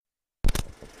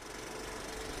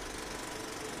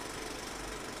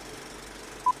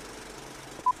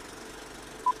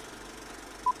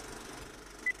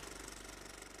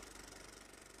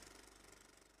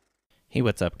Hey,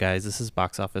 what's up, guys? This is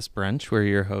Box Office Brunch. We're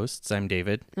your hosts. I'm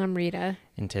David. I'm Rita.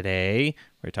 And today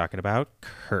we're talking about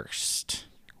Cursed.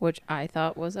 Which I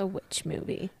thought was a witch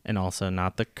movie. And also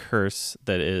not the curse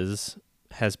that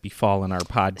has befallen our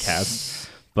podcast,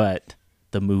 but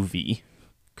the movie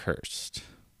Cursed.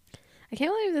 I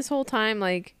can't believe this whole time,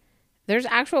 there's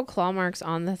actual claw marks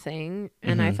on the thing,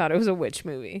 and I thought it was a witch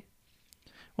movie.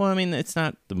 Well, I mean, it's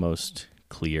not the most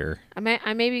clear. I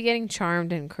may be getting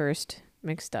Charmed and Cursed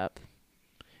mixed up.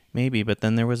 Maybe, but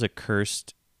then there was a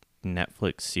Cursed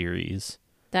Netflix series.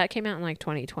 That came out in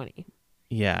 2020.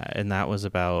 Yeah, and that was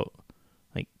about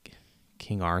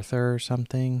King Arthur or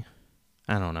something.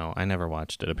 I don't know. I never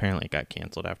watched it. Apparently it got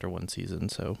canceled after one season,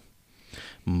 so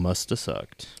must have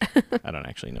sucked. I don't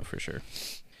actually know for sure.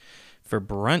 For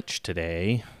brunch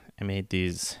today, I made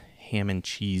these ham and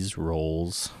cheese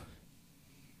rolls.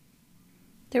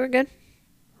 They were good.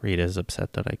 Rita's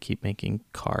upset that I keep making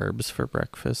carbs for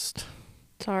breakfast.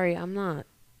 Sorry, I'm not.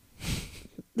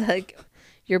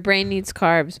 Your brain needs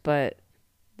carbs, but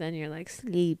then you're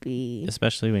sleepy.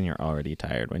 Especially when you're already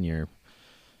tired, when you're,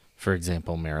 for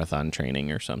example, marathon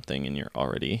training or something, and you're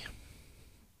already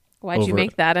Why'd you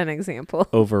make that an example?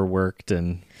 Overworked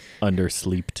and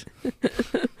undersleeped.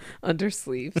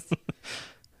 Undersleeves.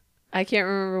 I can't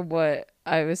remember what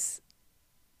I was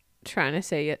trying to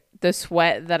say. The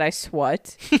sweat that I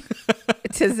sweat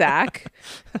to Zach.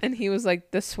 And he was like,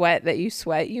 the sweat that you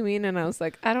sweat, you mean? And I was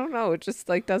like, I don't know. It just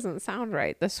doesn't sound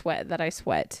right. The sweat that I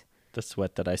sweat. The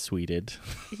sweat that I sweeted.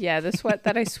 Yeah, the sweat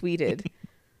that I sweeted.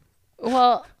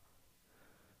 Well,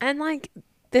 and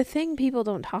the thing people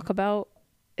don't talk about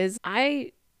is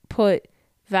I put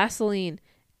Vaseline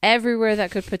everywhere that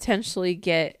could potentially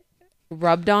get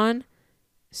rubbed on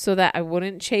so that I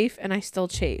wouldn't chafe, and I still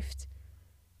chafed.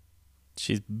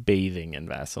 She's bathing in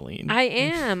Vaseline. I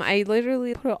am. I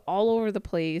literally put it all over the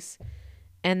place,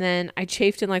 and then I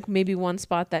chafed in maybe one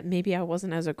spot that maybe I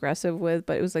wasn't as aggressive with,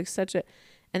 but it was such a...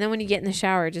 And then when you get in the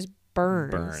shower, it just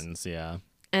burns. Burns, yeah.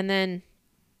 And then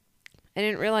I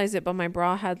didn't realize it, but my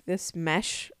bra had this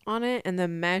mesh on it, and the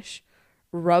mesh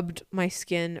rubbed my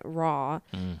skin raw.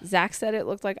 Zach said it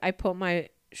looked like I put my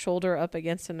shoulder up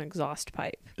against an exhaust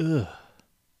pipe. Ugh.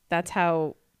 That's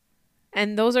how...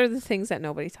 And those are the things that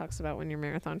nobody talks about when you're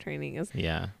marathon training is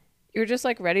you're just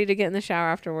ready to get in the shower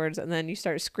afterwards, and then you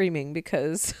start screaming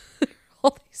because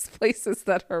all these places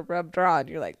that are rubbed raw, and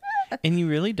you're like... Ah. And you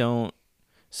really don't...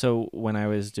 So when I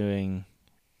did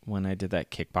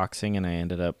that kickboxing and I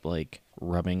ended up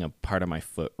rubbing a part of my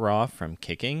foot raw from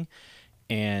kicking,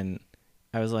 and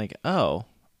I was like, oh,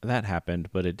 that happened,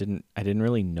 but I didn't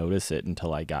really notice it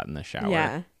until I got in the shower.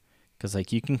 Yeah. Because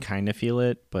you can kind of feel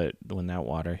it, but when that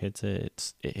water hits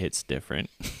it, it hits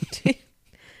different.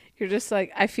 You're just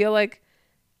I feel like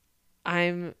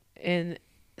I'm in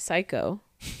Psycho,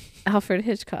 Alfred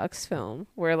Hitchcock's film,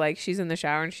 where she's in the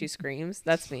shower and she screams.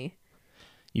 That's me.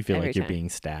 You feel Every like you're time. being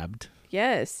stabbed.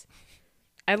 Yes.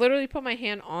 I literally put my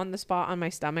hand on the spot on my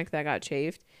stomach that got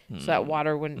chafed so that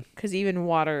water wouldn't... Because even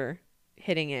water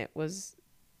hitting it was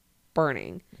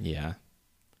burning. Yeah.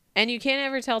 And you can't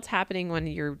ever tell it's happening when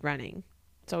you're running.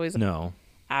 It's always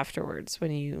afterwards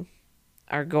when you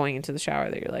are going into the shower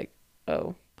that you're like,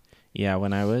 oh. Yeah,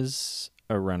 when I was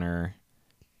a runner,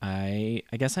 I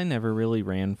guess I never really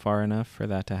ran far enough for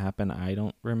that to happen. I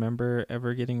don't remember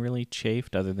ever getting really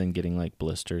chafed other than getting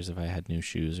blisters if I had new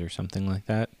shoes or something like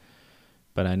that.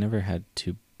 But I never had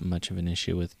too much of an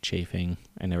issue with chafing.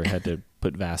 I never had to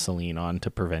put Vaseline on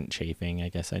to prevent chafing. I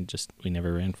guess we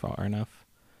never ran far enough.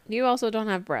 You also don't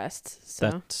have breasts, so.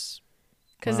 That's...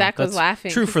 Because Zach was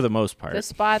laughing. True for the most part. The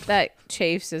spot that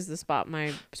chafes is the spot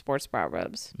my sports bra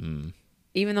rubs.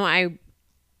 Even though I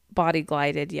body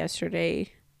glided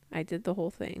yesterday, I did the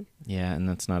whole thing. Yeah, and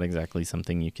that's not exactly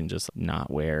something you can just not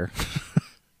wear.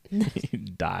 You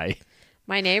die.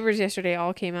 My neighbors yesterday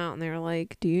all came out and they were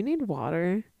like, do you need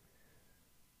water?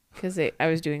 Because I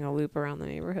was doing a loop around the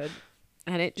neighborhood.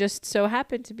 And it just so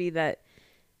happened to be that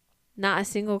not a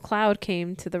single cloud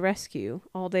came to the rescue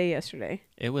all day yesterday.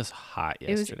 It was hot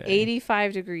yesterday. It was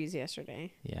 85 degrees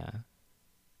yesterday. Yeah.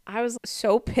 I was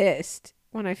so pissed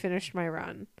when I finished my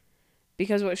run.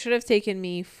 Because what should have taken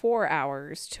me 4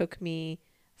 hours took me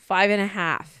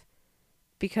 5.5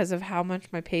 because of how much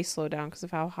my pace slowed down because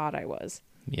of how hot I was.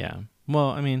 Yeah. Well,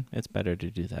 I mean, it's better to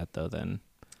do that, though, than...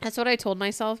 That's what I told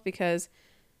myself because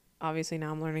obviously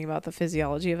now I'm learning about the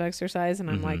physiology of exercise. And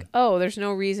I'm like, oh, there's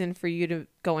no reason for you to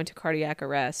go into cardiac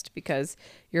arrest because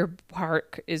your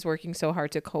heart is working so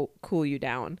hard to cool you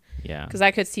down. Yeah. Because I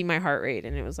could see my heart rate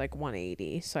and it was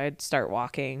 180. So I'd start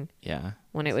walking. Yeah.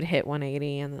 When it would hit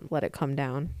 180 and then let it come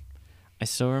down. I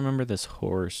still remember this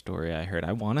horror story I heard.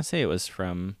 I want to say it was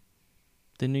from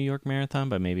the New York Marathon,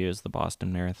 but maybe it was the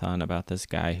Boston Marathon, about this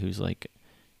guy whose like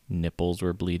nipples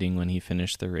were bleeding when he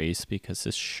finished the race because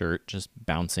his shirt just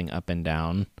bouncing up and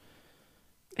down.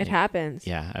 It happens.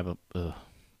 Yeah.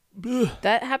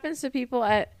 That happens to people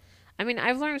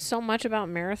I've learned so much about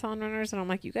marathon runners, and I'm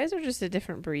like, you guys are just a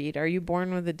different breed. Are you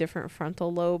born with a different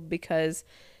frontal lobe? Because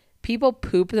people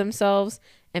poop themselves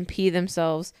and pee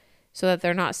themselves so that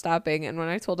they're not stopping. And when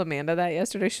I told Amanda that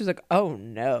yesterday, she was like, oh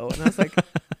no. And I was like,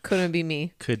 couldn't be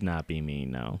me. Could not be me,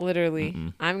 no. Literally.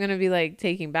 Mm-mm. I'm going to be like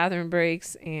taking bathroom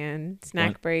breaks and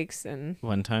snack breaks. And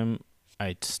one time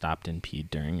I stopped and peed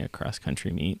during a cross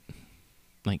country meet,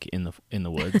 like in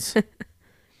the woods.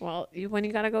 Well, when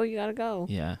you got to go, you got to go.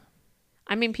 Yeah.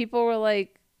 I mean, people were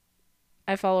like,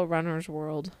 I follow Runner's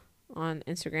World on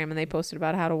Instagram, and they posted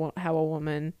about how a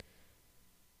woman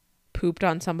pooped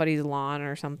on somebody's lawn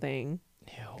or something.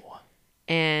 Ew.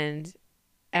 And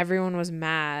everyone was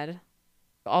mad.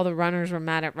 All the runners were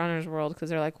mad at Runner's World because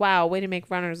they're like, wow, way to make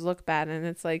runners look bad. And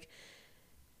it's like,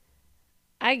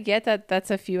 I get that that's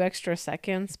a few extra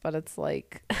seconds, but it's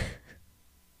like...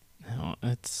 No,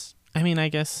 I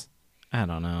guess, I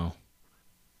don't know.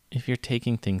 If you're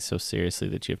taking things so seriously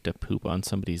that you have to poop on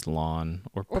somebody's lawn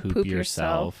or poop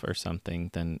yourself or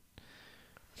something, then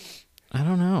I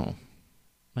don't know.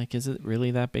 Like, is it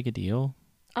really that big a deal?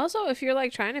 Also, if you're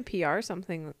like trying to PR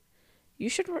something, you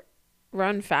should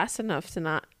run fast enough to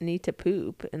not need to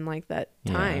poop in like that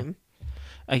time.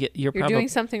 Yeah. You're doing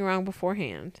something wrong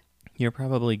beforehand. You're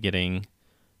probably getting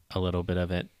a little bit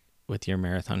of it with your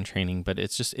marathon training, but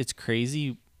it's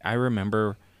crazy. I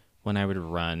remember when I would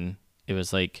run, it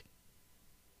was like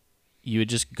you would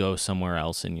just go somewhere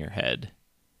else in your head,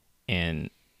 and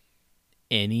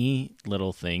any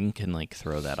little thing can like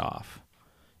throw that off.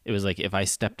 It was like if I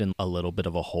stepped in a little bit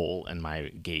of a hole and my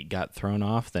gait got thrown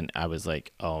off, then I was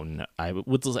like, oh no. I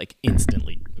was like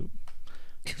instantly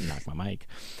knock my mic.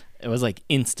 It was like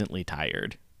instantly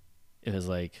tired. It was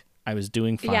like I was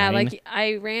doing fine. Yeah, like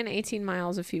I ran 18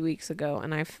 miles a few weeks ago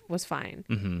and I was fine.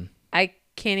 Mm-hmm. I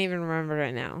can't even remember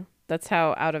right now. That's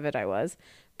how out of it I was.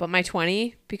 But my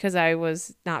 20, because I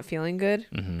was not feeling good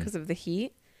because of the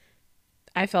heat,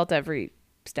 I felt every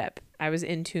step. I was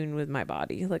in tune with my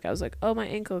body. Like I was like, oh, my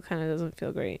ankle kind of doesn't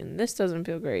feel great, and this doesn't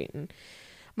feel great, and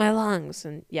my lungs,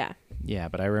 and yeah. Yeah,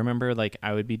 but I remember like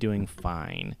I would be doing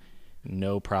fine,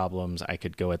 no problems. I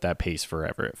could go at that pace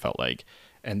forever, it felt like.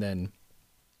 And then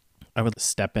I would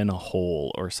step in a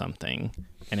hole or something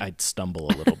and I'd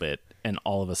stumble a little bit, and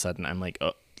all of a sudden I'm like,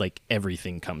 oh, like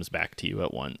everything comes back to you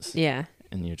at once. Yeah.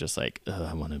 And you're just like, oh,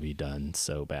 I want to be done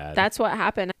so bad. That's what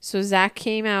happened. So Zach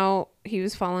came out. He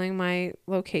was following my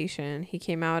location. He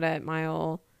came out at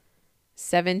mile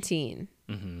 17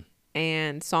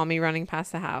 and saw me running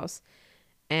past the house.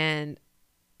 And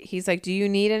he's like, do you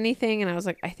need anything? And I was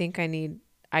like, I think I need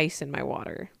ice in my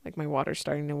water. Like my water's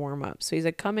starting to warm up. So he's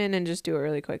like, come in and just do it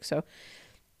really quick. So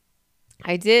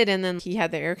I did. And then he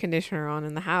had the air conditioner on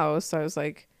in the house. So I was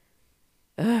like,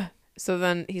 ugh. So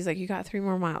then he's like, you got 3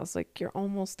 more miles. Like, you're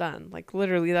almost done. Like,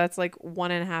 literally, that's like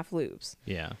 1.5 loops.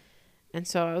 Yeah. And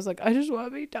so I was like, I just want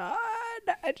to be done.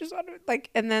 I just want to, like,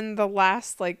 and then the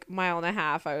last, like, 1.5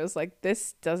 miles, I was like,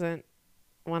 this doesn't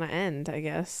want to end, I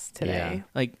guess, today. Yeah.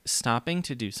 Like, stopping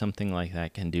to do something like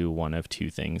that can do one of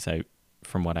two things.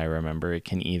 From what I remember, it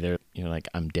can either, like,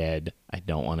 I'm dead. I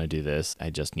don't want to do this. I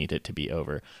just need it to be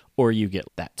over. Or you get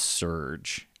that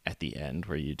surge at the end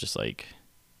where you just, like,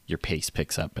 your pace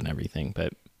picks up and everything,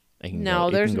 but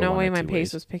there's no way my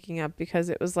pace was picking up, because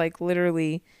it was like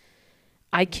literally,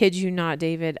 I kid you not,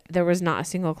 David, there was not a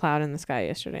single cloud in the sky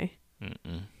yesterday.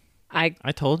 Mm-mm.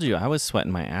 I told you I was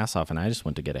sweating my ass off, and I just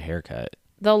went to get a haircut.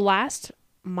 The last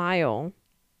mile,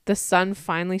 the sun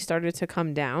finally started to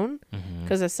come down,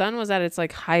 because the sun was at its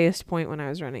like highest point when I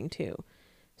was running too,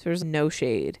 so there's no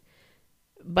shade,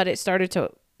 but it started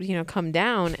to come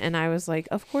down, and I was like,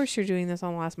 of course you're doing this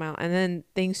on the last mile. And then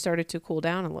things started to cool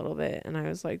down a little bit, and I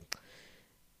was like,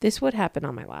 this would happen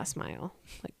on my last mile.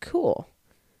 Like, cool,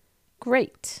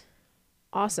 great,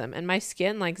 awesome. And my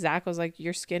skin, like Zach was like,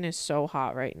 your skin is so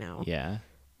hot right now. Yeah.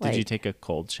 Like, did you take a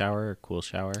cold shower or cool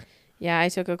shower? Yeah, I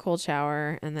took a cold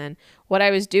shower. And then what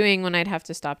I was doing when I'd have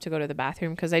to stop to go to the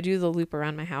bathroom, because I do the loop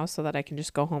around my house so that I can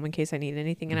just go home in case I need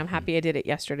anything. And I'm happy I did it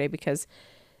yesterday, because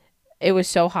it was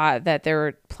so hot that there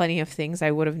were plenty of things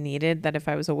I would have needed that if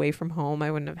I was away from home,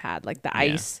 I wouldn't have had, like the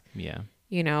ice. Yeah.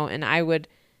 And I would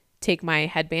take my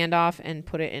headband off and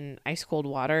put it in ice cold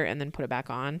water and then put it back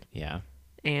on. Yeah.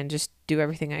 And just do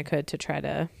everything I could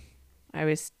to I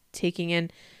was taking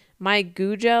in, my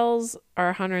goo gels are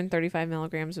 135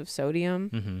 milligrams of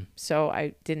sodium. So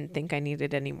I didn't think I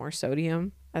needed any more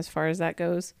sodium as far as that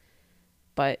goes.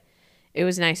 But it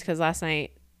was nice because last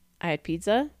night I had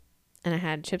pizza and I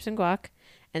had chips and guac,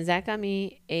 and Zach got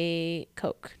me a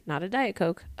Coke, not a Diet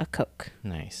Coke, a Coke.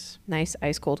 Nice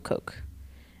ice cold Coke.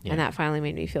 Yeah. And that finally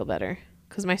made me feel better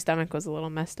because my stomach was a little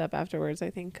messed up afterwards, I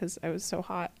think, because I was so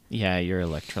hot. Yeah, your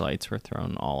electrolytes were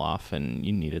thrown all off and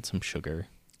you needed some sugar.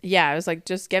 Yeah, I was like,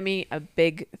 just get me a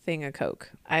big thing of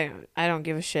Coke. I don't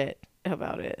give a shit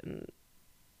about it. And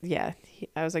yeah,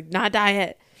 I was like, not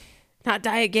diet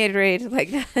Gatorade,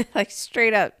 like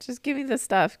straight up, just give me the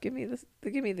stuff, give me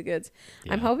the goods.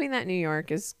 Yeah. I'm hoping that New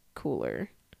York is cooler.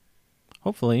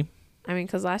 Hopefully. I mean,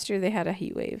 because last year they had a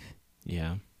heat wave.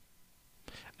 Yeah,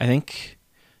 I think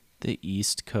the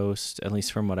East Coast, at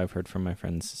least from what I've heard from my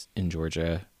friends in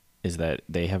Georgia, is that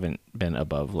they haven't been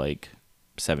above like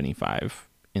 75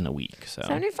 in a week. So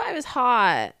 75 is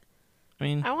hot. I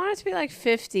mean, I want it to be like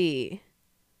 50.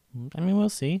 I mean, we'll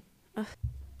see.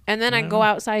 And then I go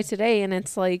outside today and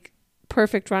it's like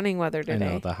perfect running weather today. I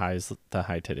know the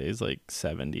high today is like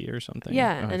 70 or something.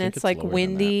 Yeah, and it's like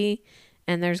windy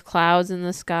and there's clouds in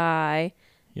the sky.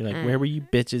 You're like, where were you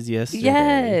bitches yesterday?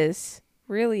 Yes,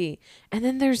 really. And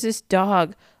then there's this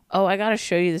dog. Oh, I got to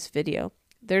show you this video.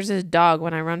 There's this dog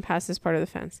when I run past this part of the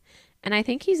fence. And I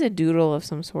think he's a doodle of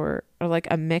some sort or like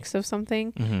a mix of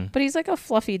something. Mm-hmm. But he's like a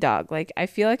fluffy dog. Like I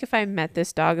feel like if I met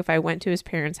this dog, if I went to his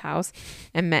parents' house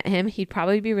and met him, he'd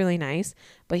probably be really nice.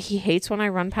 But he hates when I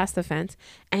run past the fence.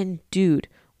 And dude,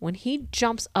 when he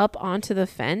jumps up onto the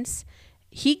fence,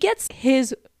 he gets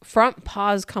his front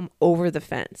paws come over the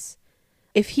fence.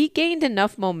 If he gained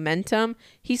enough momentum,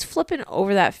 he's flipping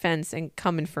over that fence and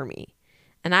coming for me.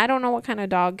 And I don't know what kind of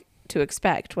dog to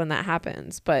expect when that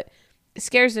happens, but it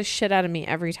scares the shit out of me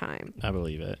every time. I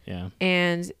believe it, yeah.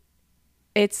 And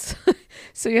it's...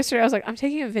 So yesterday I was like, I'm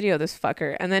taking a video of this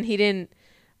fucker. And then he didn't...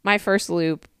 My first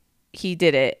loop, he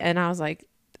did it. And I was like,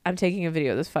 I'm taking a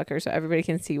video of this fucker so everybody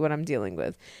can see what I'm dealing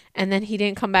with. And then he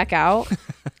didn't come back out.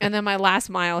 And then my last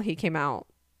mile, he came out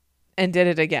and did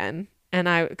it again.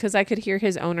 And because I could hear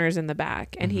his owners in the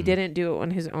back. And he didn't do it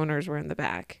when his owners were in the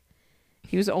back.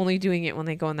 He was only doing it when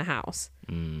they go in the house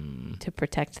to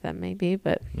protect them, maybe.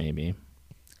 But maybe.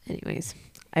 Anyways,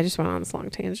 I just went on this long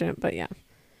tangent, but yeah,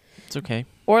 it's okay.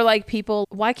 Or like people,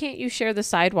 why can't you share the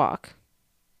sidewalk?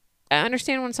 I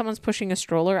understand when someone's pushing a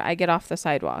stroller, I get off the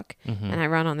sidewalk and I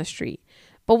run on the street.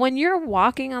 But when you're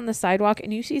walking on the sidewalk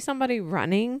and you see somebody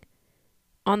running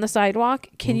on the sidewalk,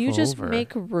 can you just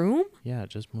make room? Yeah,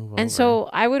 just move over. And so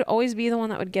I would always be the one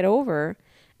that would get over.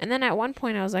 And then at one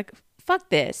point I was like, fuck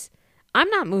this. I'm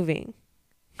not moving.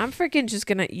 I'm freaking just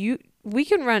gonna, we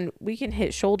can run, we can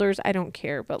hit shoulders, I don't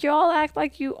care. But you all act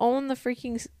like you own the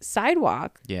freaking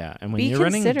sidewalk. Yeah, and when you're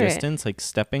running a distance, like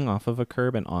stepping off of a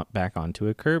curb and back onto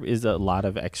a curb is a lot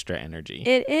of extra energy.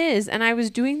 It is, and I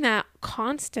was doing that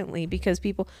constantly because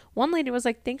one lady was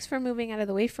like, thanks for moving out of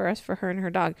the way for us, for her and her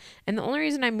dog. And the only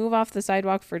reason I move off the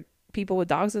sidewalk for people with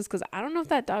dogs is because I don't know if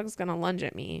that dog's gonna lunge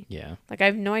at me. Yeah, like I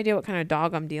have no idea what kind of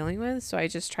dog I'm dealing with, so I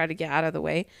just try to get out of the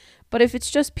way. But if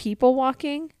it's just people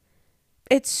walking,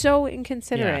 it's so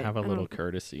inconsiderate. Yeah, have a little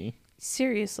courtesy.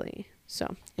 Seriously.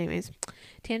 So, anyways,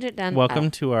 tangent done.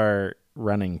 Welcome to our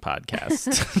running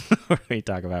podcast where we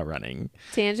talk about running.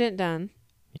 Tangent done.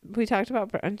 We talked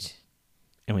about brunch.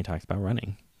 And we talked about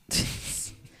running.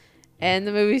 And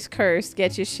the movie's Cursed.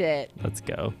 Get your shit. Let's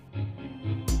go.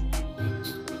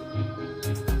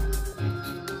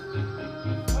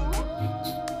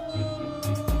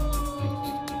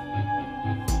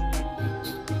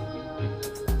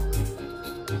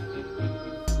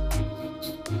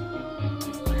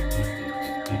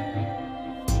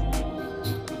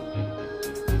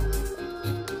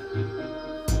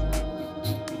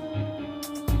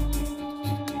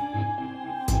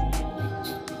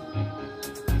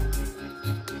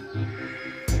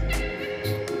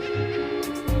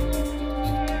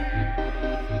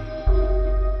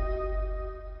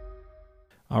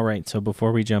 All right, so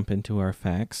before we jump into our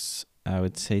facts, I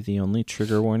would say the only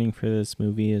trigger warning for this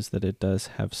movie is that it does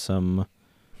have some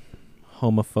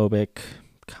homophobic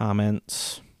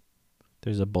comments.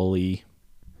 There's a bully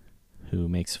who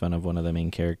makes fun of one of the main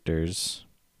characters.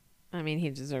 I mean, he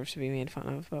deserves to be made fun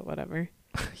of, but whatever.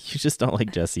 You just don't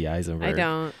like Jesse Eisenberg. I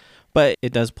don't. But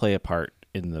it does play a part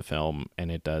in the film,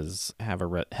 and it does have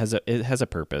it has a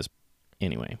purpose.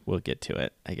 Anyway, we'll get to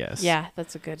it, I guess. Yeah,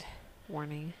 that's a good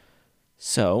warning.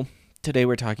 So, today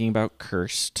we're talking about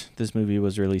Cursed. This movie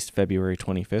was released February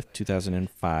 25th,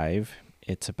 2005.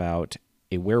 It's about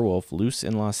a werewolf loose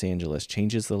in Los Angeles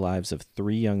changes the lives of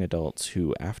 3 young adults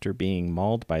who, after being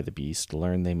mauled by the beast,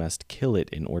 learn they must kill it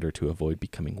in order to avoid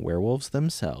becoming werewolves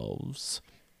themselves.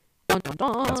 That's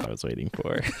what I was waiting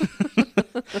for.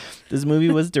 This movie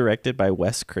was directed by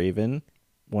Wes Craven,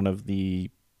 one of the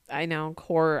I know,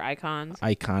 horror icons.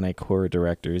 iconic horror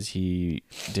directors. He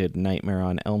did Nightmare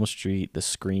on Elm Street, the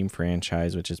Scream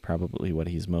franchise, which is probably what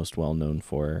he's most well known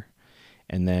for.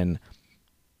 And then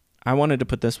I wanted to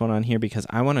put this one on here because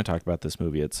I want to talk about this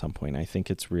movie at some point. I think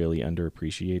it's really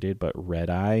underappreciated, but Red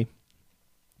Eye.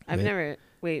 Red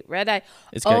Eye.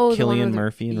 It's got Cillian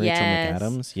Murphy and Rachel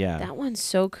McAdams. Yeah. That one's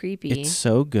so creepy. It's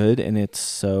so good, and it's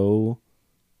so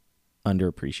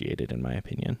underappreciated, in my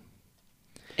opinion.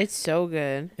 It's so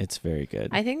good. It's very good.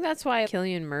 I think that's why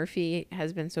Cillian Murphy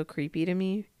has been so creepy to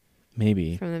me.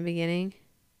 Maybe. From the beginning.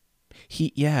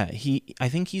 I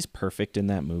think he's perfect in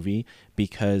that movie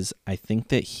because I think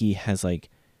that he has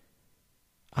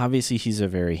obviously he's a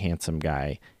very handsome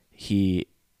guy. He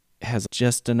has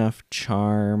just enough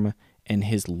charm, and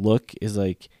his look is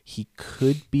he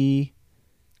could be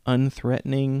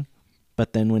unthreatening,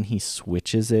 but then when he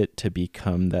switches it to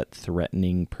become that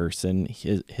threatening person,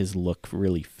 his look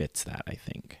really fits that, I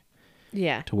think.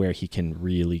 Yeah. To where he can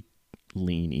really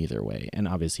lean either way. And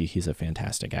obviously he's a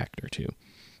fantastic actor too.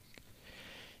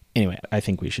 Anyway, I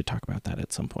think we should talk about that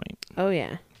at some point. Oh,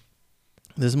 yeah.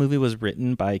 This movie was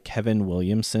written by Kevin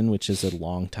Williamson, which is a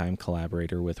longtime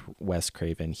collaborator with Wes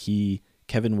Craven.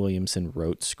 Kevin Williamson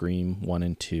wrote Scream 1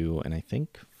 and 2, and I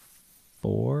think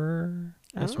 4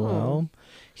 as well.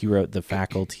 He wrote The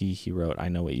Faculty. He wrote I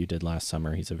Know What You Did Last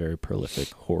Summer. He's a very prolific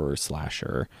horror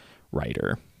slasher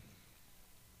writer.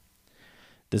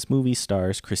 This movie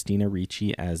stars Christina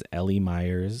Ricci as Ellie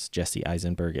Myers, Jesse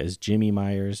Eisenberg as Jimmy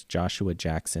Myers, Joshua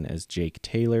Jackson as Jake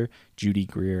Taylor, Judy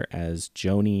Greer as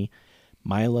Joni,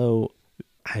 Milo.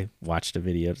 I watched a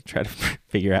video to try to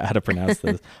figure out how to pronounce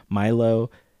this.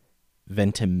 Milo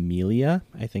Ventimiglia,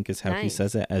 I think is how he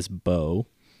says it, as Bo,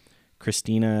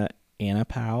 Christina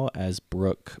Anapau as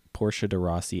Brooke, Portia de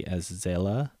Rossi as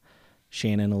Zela,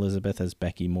 Shannon Elizabeth as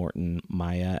Becky Morton,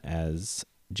 Maya as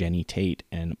Jenny Tate,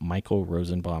 and Michael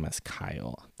Rosenbaum as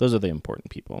Kyle. Those are the important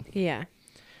people. Yeah.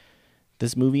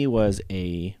 This movie was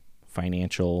a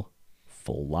financial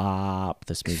flop.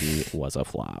 This movie was a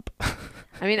flop.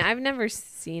 I mean, I've never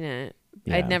seen it.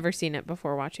 Yeah. I'd never seen it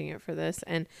before watching it for this.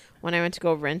 And when I went to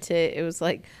go rent it, it was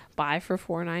buy for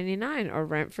 $4.99 or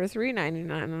rent for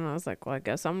 $3.99. And I was like, well, I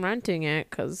guess I'm renting it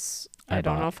because I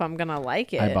don't know if I'm going to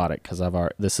like it. I bought it because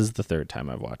this is the third time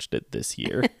I've watched it this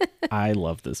year. I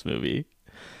love this movie.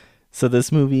 So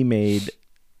this movie made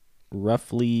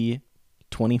roughly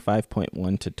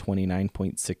 $25.1 to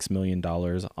 $29.6 million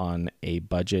on a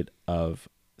budget of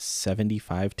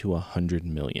 $75 to $100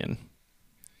 million.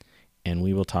 And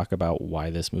we will talk about why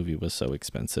this movie was so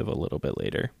expensive a little bit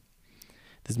later.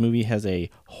 This movie has a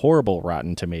horrible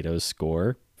Rotten Tomatoes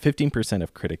score. 15%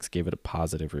 of critics gave it a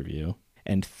positive review,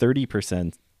 and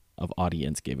 30% of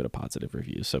audience gave it a positive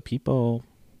review. So people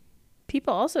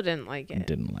also didn't like it.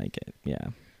 Didn't like it, yeah.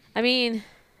 I mean,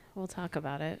 we'll talk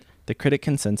about it. The critic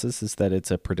consensus is that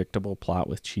it's a predictable plot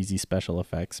with cheesy special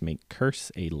effects make Curse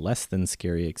a less than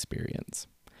scary experience.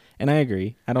 And I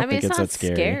agree. I don't think it's that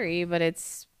scary. It's not scary, but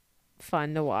it's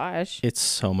fun to watch. It's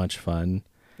so much fun.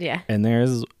 Yeah. And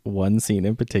there's one scene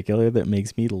in particular that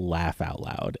makes me laugh out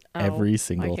loud every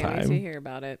single time. I can't wait to hear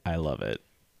about it. I love it.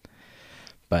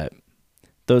 But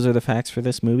those are the facts for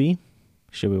this movie.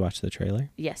 Should we watch the trailer?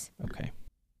 Yes. Okay.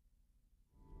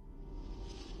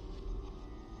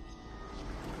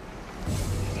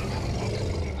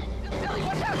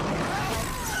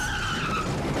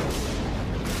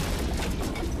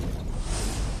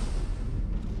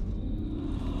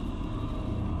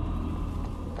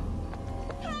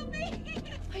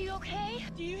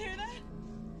 Do you hear that?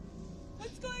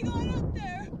 What's going on up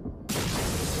there?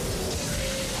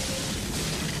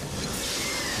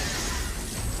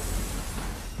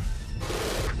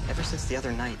 Ever since the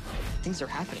other night, things are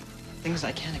happening. Things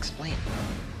I can't explain.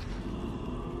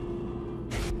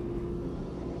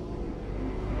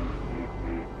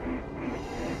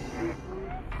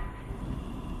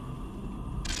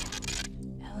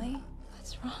 Ellie,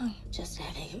 what's wrong? Just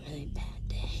having a really bad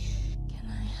day. Can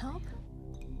I help?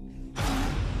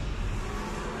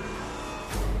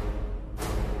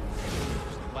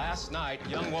 Last night, a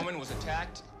young woman was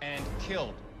attacked and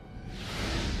killed.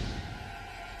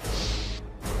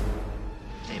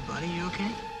 Hey, buddy, you okay?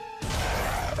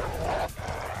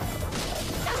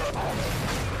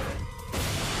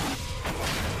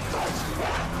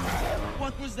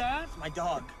 What was that? My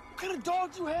dog. What kind of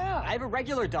dog do you have? I have a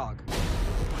regular dog.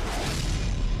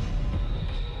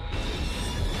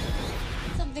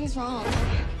 Something's wrong.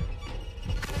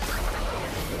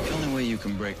 The only way you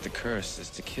can break the curse is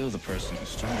to kill the person who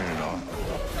started it all.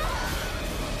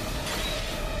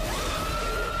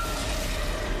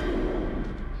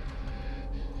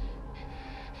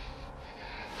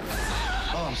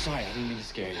 sorry. I didn't mean to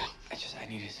scare you. I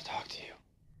needed to talk to you.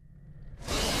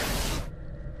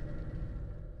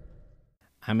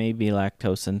 I may be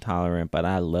lactose intolerant, but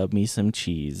I love me some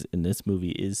cheese, and this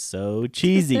movie is so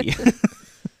cheesy.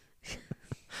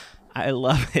 I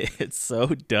love it. It's so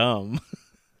dumb.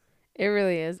 It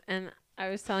really is. And I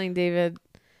was telling David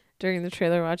during the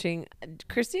trailer watching,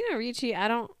 Christina Ricci,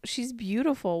 she's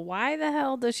beautiful. Why the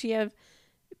hell does she have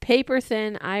paper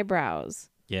thin eyebrows?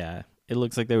 Yeah, it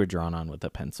looks like they were drawn on with a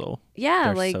pencil. Yeah,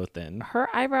 They're like so thin. her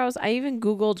eyebrows. I even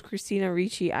Googled Christina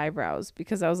Ricci eyebrows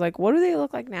because I was like, what do they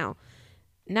look like now?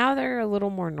 Now they're a little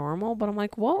more normal, but I'm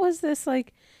like, what was this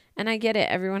like? And I get it.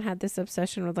 Everyone had this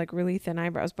obsession with like really thin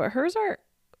eyebrows, but hers are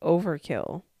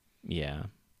overkill Yeah.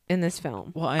 in this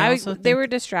film. Well, they were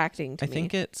distracting to me. I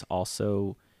think it's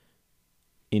also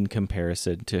in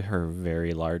comparison to her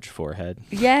very large forehead.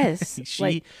 Yes.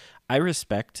 I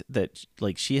respect that,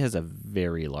 like, she has a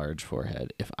very large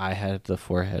forehead. If I had the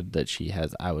forehead that she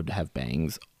has, I would have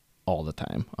bangs all the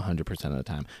time, 100% of the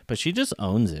time. But she just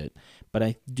owns it. But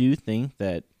I do think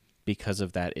that because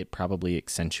of that, it probably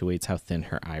accentuates how thin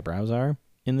her eyebrows are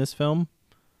in this film.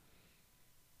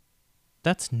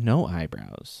 That's no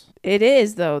eyebrows. It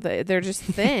is, though. They're just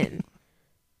thin.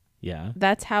 Yeah.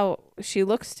 That's how she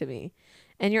looks to me.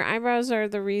 And your eyebrows are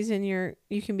the reason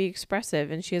you can be expressive,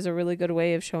 and she has a really good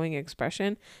way of showing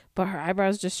expression, but her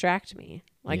eyebrows distract me.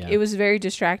 Like, It was very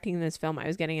distracting in this film. I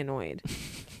was getting annoyed.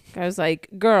 I was like,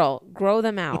 girl, grow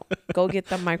them out. Go get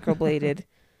them microbladed.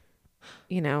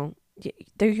 You know,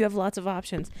 there you have lots of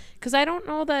options. Because I don't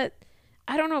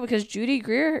know, because Judy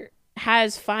Greer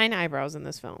has fine eyebrows in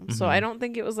this film. So I don't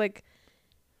think it was like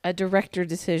a director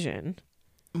decision.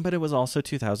 But it was also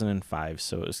 2005,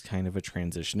 so it was kind of a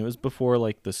transition. It was before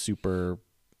like the super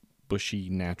bushy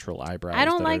natural eyebrows. I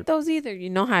don't like those either. You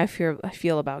know how I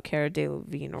feel about Cara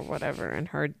Delevingne or whatever and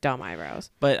her dumb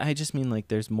eyebrows. But I just mean like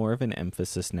there's more of an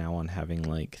emphasis now on having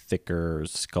like thicker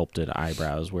sculpted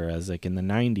eyebrows, whereas like in the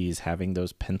 90s having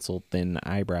those pencil thin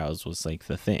eyebrows was like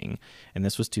the thing. And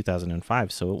this was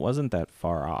 2005, so it wasn't that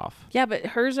far off. Yeah, but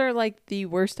hers are like the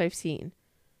worst I've seen,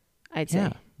 I'd say.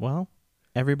 Yeah, well,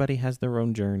 everybody has their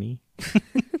own journey.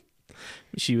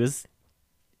 She was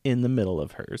in the middle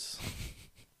of hers.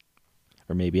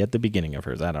 Or maybe at the beginning of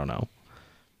hers. I don't know.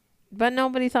 But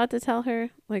nobody thought to tell her,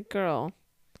 like, girl,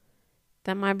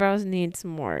 that my eyebrows need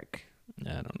some work.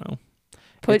 I don't know.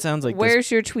 It sounds like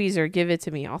where's your tweezer? Give it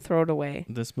to me. I'll throw it away.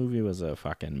 This movie was a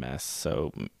fucking mess,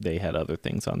 so they had other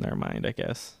things on their mind, I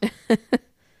guess.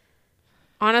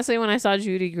 Honestly, when I saw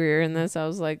Judy Greer in this, I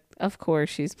was like, of course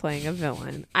she's playing a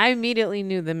villain. I immediately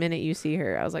knew the minute you see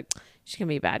her. I was like, she's going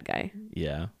to be a bad guy.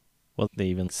 Yeah. Well, they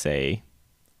even say,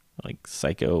 like,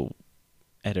 psycho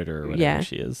editor or whatever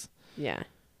she is. Yeah.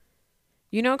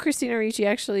 You know, Christina Ricci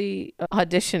actually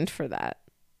auditioned for that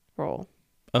role.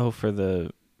 Oh, for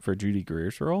Judy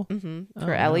Greer's role? Mm-hmm. Oh,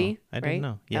 For Ellie, I right? didn't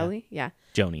know. Yeah. Ellie? Yeah.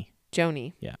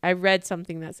 Joni. Yeah. I read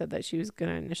something that said that she was going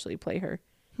to initially play her.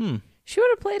 She would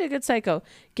have played a good psycho,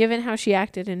 given how she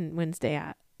acted in Wednesday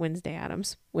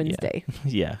Addams. Wednesday.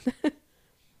 Yeah.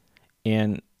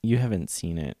 And you haven't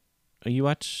seen it. You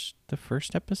watched the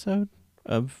first episode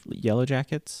of Yellow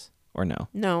Jackets? Or no?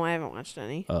 No, I haven't watched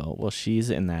any. Oh, well, she's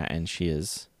in that, and she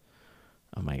is,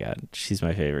 oh my God, she's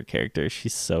my favorite character.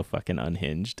 She's so fucking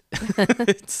unhinged.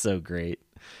 It's so great.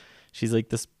 She's like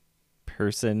this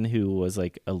person who was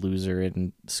like a loser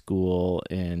in school,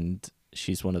 and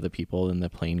she's one of the people in the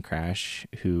plane crash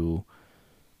who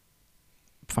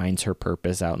finds her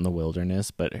purpose out in the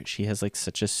wilderness, but she has like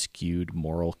such a skewed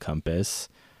moral compass,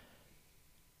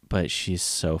 but she's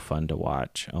so fun to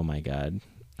watch. Oh my God.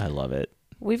 I love it.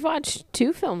 We've watched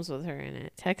 2 films with her in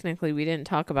it. Technically, we didn't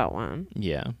talk about one.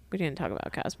 Yeah. We didn't talk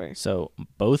about Casper. So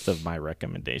both of my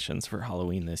recommendations for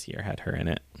Halloween this year had her in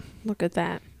it. Look at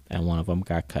that. And one of them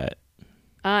got cut.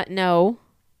 No.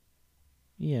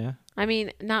 Yeah. I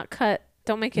mean, not cut.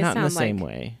 Don't make it Not sound in the like same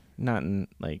way. Not in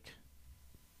like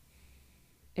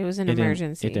it was an it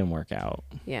emergency. It didn't work out.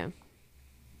 Yeah.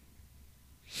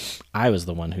 I was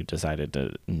the one who decided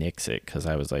to nix it because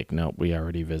I was like, nope, we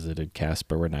already visited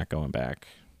Casper. We're not going back.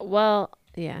 Well,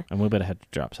 yeah. And we would have had to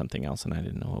drop something else, and I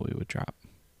didn't know what we would drop.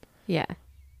 Yeah.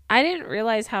 I didn't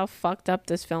realize how fucked up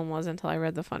this film was until I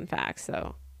read the fun facts,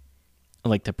 though.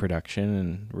 Like the production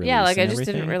and release. Yeah, like and I just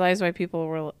everything. didn't realize why people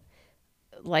were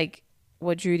like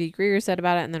what Judy Greer said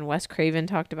about it, and then Wes Craven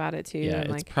talked about it too. Yeah,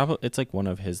 and it's like one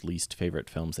of his least favorite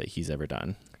films that he's ever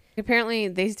done. Apparently,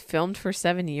 they filmed for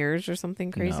 7 years or something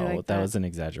crazy like that. That was an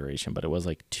exaggeration, but it was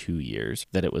like 2 years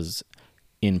that it was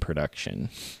in production.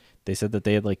 They said that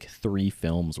they had like 3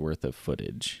 films worth of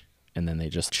footage, and then they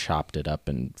just chopped it up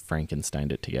and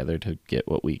Frankensteined it together to get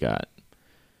what we got.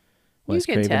 You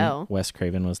can tell. Wes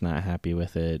Craven was not happy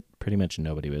with it. Pretty much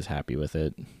nobody was happy with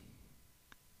it.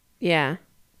 Yeah.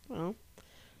 Well,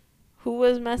 who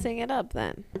was messing it up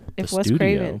then? If The Wes studio.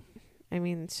 Craven. I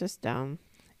mean, it's just dumb.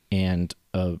 And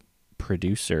a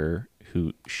producer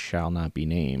who shall not be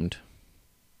named.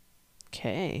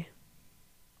 Okay.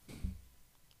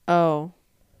 Oh,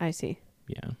 I see.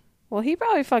 Yeah. Well, he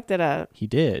probably fucked it up. He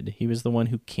did. He was the one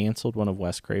who canceled one of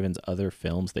Wes Craven's other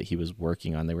films that he was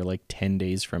working on. They were like 10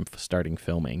 days from starting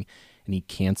filming, and he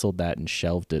canceled that and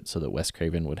shelved it so that Wes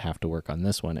Craven would have to work on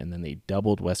this one, and then they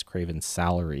doubled Wes Craven's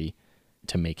salary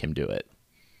to make him do it.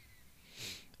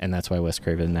 And that's why Wes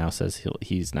Craven now says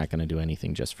he's not going to do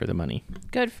anything just for the money.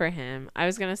 Good for him. I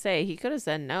was going to say, he could have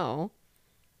said no.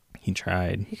 He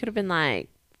tried. He could have been like,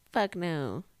 fuck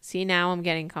no. See, now I'm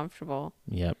getting comfortable.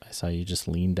 Yep, I saw you just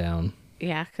lean down.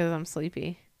 Yeah, because I'm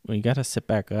sleepy. Well, you got to sit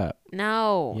back up.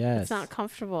 No. Yes. It's not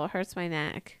comfortable. It hurts my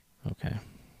neck. Okay.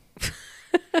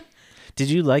 Did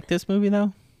you like this movie,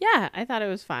 though? Yeah, I thought it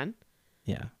was fun.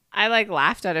 Yeah. I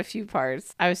laughed at a few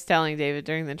parts. I was telling David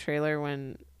during the trailer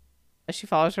when she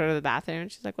follows her to the bathroom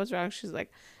and she's like, what's wrong? She's like,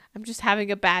 I'm just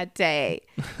having a bad day.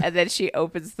 And then she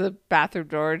opens the bathroom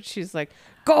door and she's like,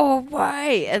 go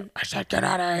away. And I said, get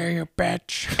out of here, you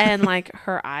bitch. and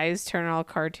her eyes turn all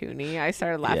cartoony. I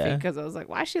started laughing because I was like,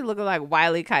 why is she looking like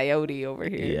Wile E. Coyote over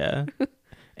here? Yeah.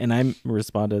 And I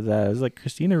responded to that. I was like,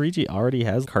 Christina Ricci already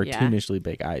has cartoonishly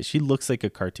big eyes. She looks like a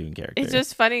cartoon character. It's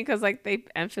just funny because they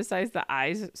emphasize the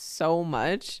eyes so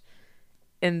much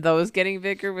in those getting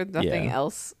bigger with nothing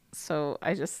else. So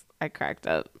I cracked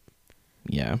up.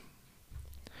 Yeah.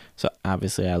 So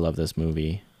obviously I love this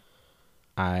movie.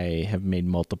 I have made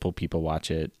multiple people watch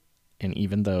it. And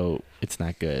even though it's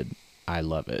not good, I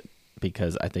love it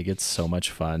because I think it's so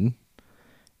much fun.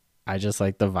 I just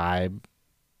like the vibe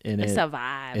in it. It's a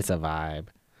vibe. It's a vibe.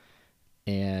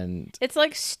 And it's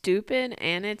stupid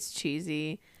and it's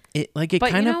cheesy. It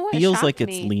kind of feels like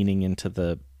it's leaning into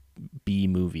the B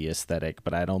movie aesthetic,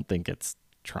 but I don't think it's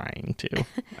trying to.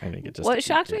 I think it just what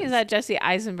shocked me is that Jesse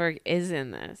Eisenberg is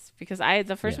in this because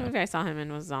the first movie I saw him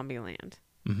in was Zombieland.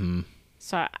 Mm-hmm.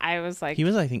 So I was like, he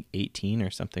was I think 18 or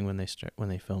something when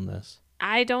they filmed this.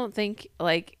 I don't think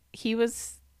he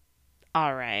was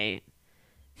all right.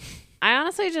 I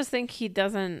honestly just think he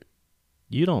doesn't.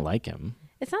 You don't like him.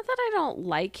 It's not that I don't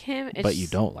like him. But you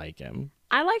don't like him.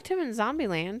 I liked him in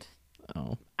Zombieland.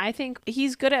 Oh. I think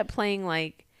he's good at playing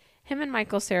him and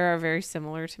Michael Cera are very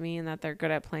similar to me in that they're good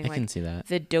at playing I can see that.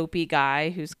 the dopey guy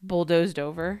who's bulldozed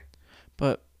over.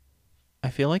 But I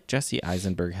feel like Jesse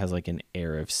Eisenberg has an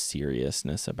air of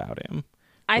seriousness about him.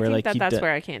 I think that's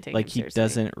where I can't take him seriously. He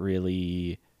doesn't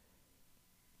really.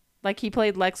 He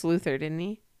played Lex Luthor, didn't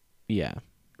he? Yeah.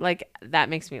 That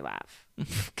makes me laugh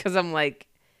because I'm like,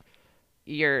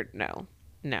 no.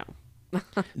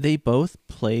 They both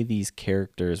play these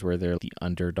characters where they're the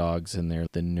underdogs and they're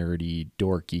the nerdy,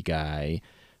 dorky guy.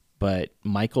 But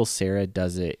Michael Cera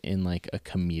does it in a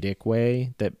comedic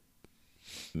way that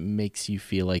makes you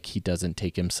feel like he doesn't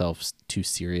take himself too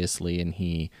seriously and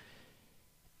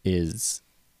it's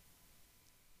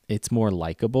more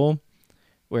likable.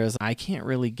 Whereas I can't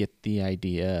really get the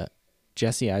idea.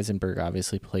 Jesse Eisenberg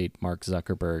obviously played Mark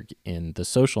Zuckerberg in The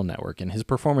Social Network, and his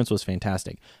performance was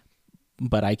fantastic.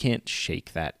 But I can't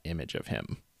shake that image of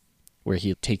him where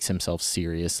he takes himself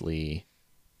seriously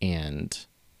and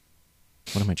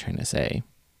what am I trying to say?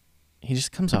 He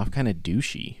just comes off kind of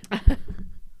douchey.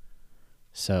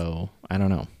 So, I don't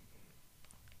know.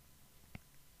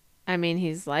 I mean,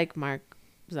 he's like Mark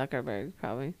Zuckerberg,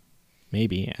 probably.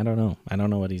 Maybe. I don't know. I don't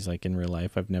know what he's like in real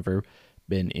life. I've never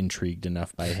been intrigued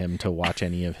enough by him to watch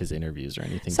any of his interviews or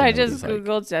anything. So I just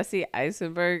Googled Jesse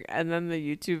Eisenberg, and then the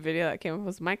YouTube video that came up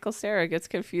was Michael Cera gets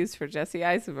confused for Jesse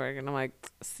Eisenberg. And I'm like,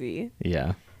 see?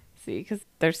 Yeah. See, because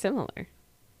they're similar.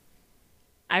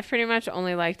 I pretty much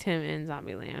only liked him in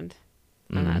Zombieland,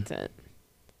 and that's it.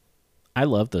 I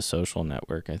love The Social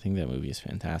Network. I think that movie is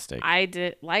fantastic. I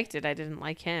liked it. I didn't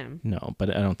like him. No, but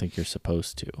I don't think you're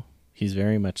supposed to. He's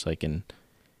very much like an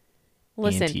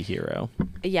anti-hero.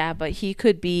 Yeah, but he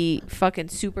could be fucking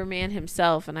Superman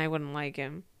himself, and I wouldn't like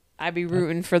him. I'd be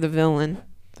rooting for the villain.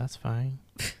 That's fine.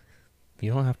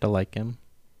 You don't have to like him.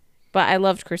 But I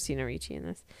loved Christina Ricci in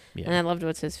this. Yeah. And I loved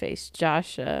what's his face?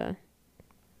 Josh, is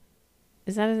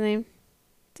that his name?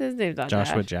 His name's not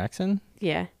Joshua Josh. Jackson?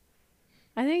 Yeah.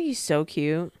 I think he's so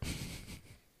cute.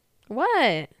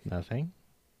 What? Nothing.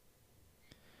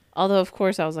 Although, of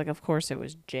course, I was like, of course it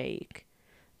was Jake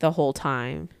the whole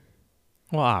time.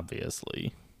 Well,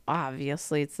 obviously.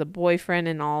 Obviously, it's the boyfriend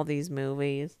in all these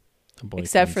movies. The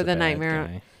except for the Nightmare.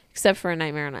 guy. Except for A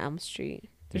Nightmare on Elm Street.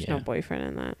 There's no Yeah. boyfriend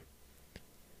in that.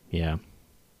 Yeah.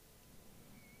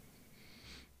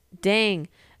 Dang.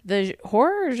 The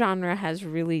horror genre has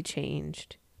really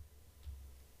changed.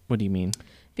 What do you mean?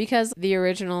 Because the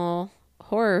original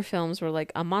horror films were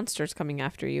like a monster's coming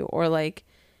after you, or like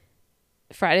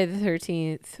Friday the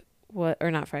 13th,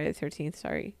 not Friday the 13th,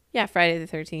 sorry. Yeah, Friday the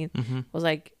 13th was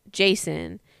like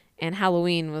Jason, and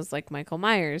Halloween was like Michael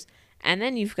Myers. And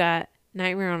then you've got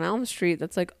Nightmare on Elm Street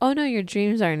that's like, oh no, your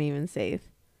dreams aren't even safe.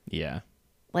 Yeah.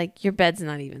 Like your bed's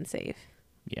not even safe.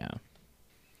 Yeah.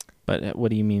 But what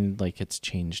do you mean like it's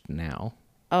changed now?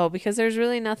 Oh, because there's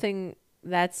really nothing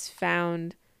that's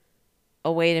found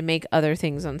a way to make other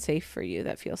things unsafe for you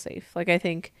that feel safe. Like I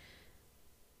think,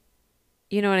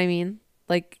 you know what I mean?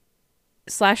 Like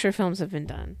slasher films have been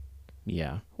done.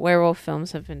 Yeah. Werewolf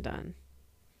films have been done.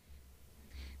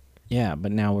 Yeah,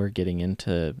 but now we're getting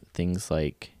into things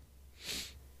like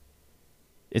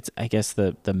it's I guess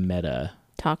the meta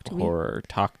Talk to horror, me.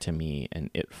 Talk to Me,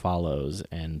 and It Follows,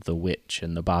 and The Witch,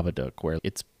 and The Babadook, where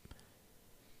it's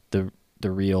the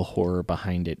real horror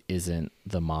behind it isn't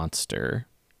the monster,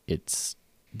 it's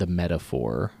the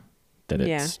metaphor that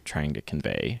it's trying to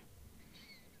convey.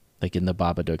 Like in The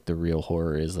Babadook, the real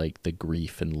horror is like the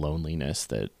grief and loneliness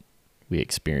that we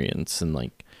experience, and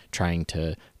like trying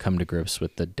to come to grips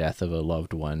with the death of a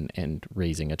loved one and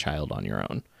raising a child on your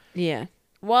own. Yeah.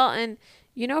 Well, and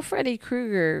you know Freddy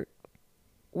Krueger,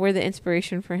 where the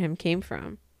inspiration for him came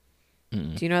from.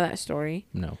 Do you know that story?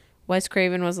 No. Wes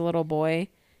Craven was a little boy,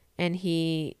 and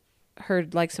he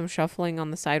heard like some shuffling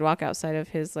on the sidewalk outside of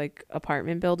his like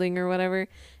apartment building or whatever.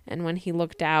 And when he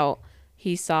looked out,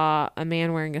 he saw a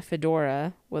man wearing a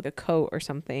fedora with a coat or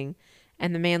something.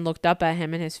 And the man looked up at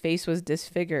him and his face was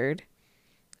disfigured.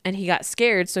 And he got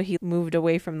scared, so he moved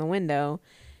away from the window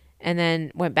and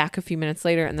then went back a few minutes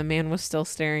later, and the man was still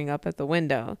staring up at the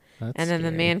window. That's and then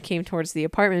scary. the man came towards the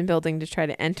apartment building to try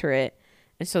to enter it.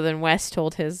 And so then Wes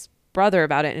told his brother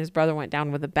about it, and his brother went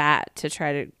down with a bat to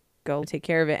try to go take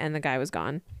care of it, and the guy was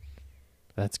gone.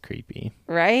 That's creepy.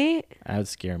 Right? That would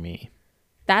scare me.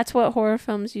 That's what horror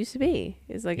films used to be,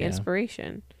 is like Yeah.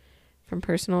 inspiration from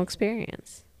personal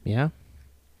experience. Yeah.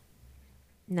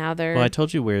 Now they're... Well, I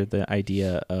told you where the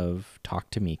idea of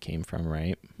Talk to Me came from,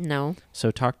 right? No.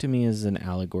 So Talk to Me is an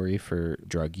allegory for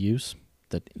drug use.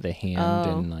 The hand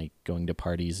and like going to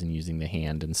parties and using the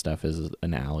hand and stuff is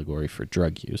an allegory for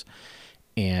drug use.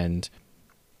 And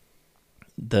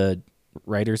the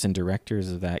writers and directors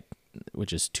of that,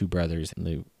 which is two brothers, and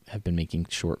they have been making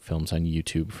short films on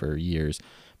YouTube for years,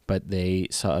 but they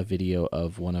saw a video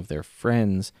of one of their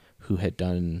friends who had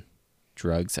done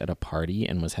drugs at a party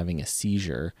and was having a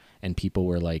seizure, and people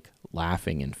were like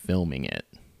laughing and filming it.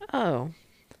 Oh.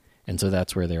 And so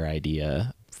that's where their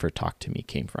idea for Talk to Me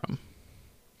came from.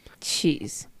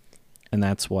 Jeez. And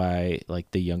that's why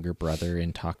like the younger brother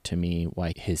in Talk to Me,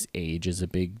 why his age is a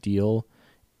big deal,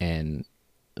 and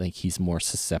like he's more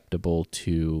susceptible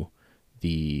to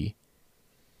the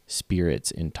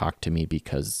spirits in Talk to Me,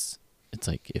 because it's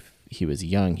like if he was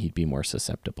young, he'd be more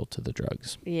susceptible to the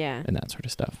drugs. Yeah. And that sort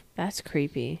of stuff. That's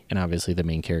creepy. And obviously the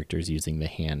main character is using the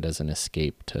hand as an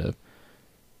escape to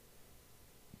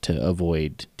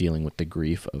avoid dealing with the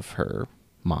grief of her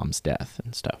mom's death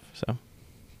and stuff. So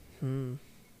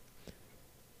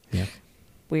yeah.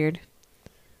 Weird.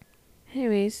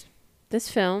 Anyways, this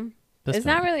film is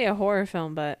not really a horror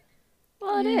film, but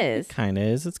well, it is. It kind of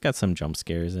is. It's got some jump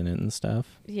scares in it and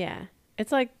stuff. Yeah.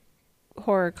 It's like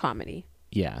horror comedy.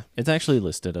 Yeah, it's actually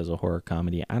listed as a horror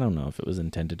comedy. I don't know if it was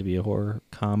intended to be a horror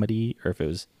comedy or if it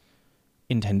was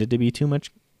intended to be too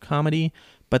much comedy,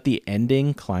 but the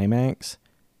ending climax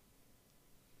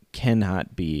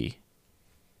cannot be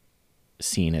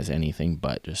seen as anything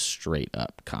but just straight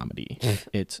up comedy.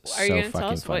 It's Are you so gonna tell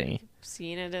fucking us funny. what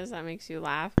scene it is that makes you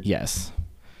laugh? Yes.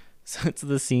 So it's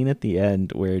the scene at the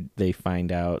end where they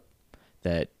find out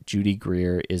that Judy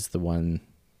Greer is the one.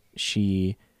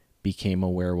 She became a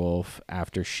werewolf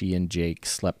after she and Jake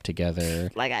slept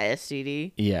together. Like a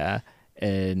STD. Yeah.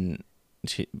 And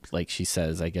she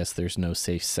says, I guess there's no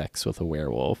safe sex with a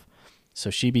werewolf. So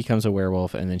she becomes a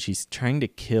werewolf, and then she's trying to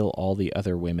kill all the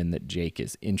other women that Jake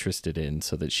is interested in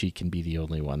so that she can be the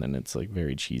only one. And it's like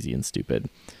very cheesy and stupid.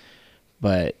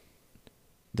 But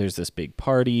there's this big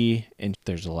party, and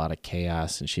there's a lot of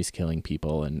chaos, and she's killing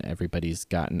people, and everybody's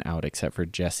gotten out except for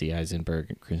Jesse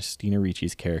Eisenberg, Christina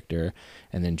Ricci's character,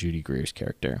 and then Judy Greer's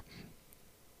character.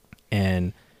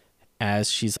 And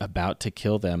as she's about to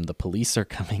kill them, the police are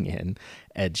coming in,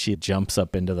 and she jumps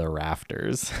up into the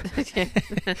rafters.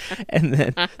 And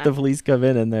then the police come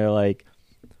in, and they're like,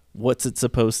 what's it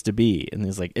supposed to be? And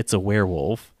he's like, it's a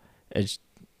werewolf. And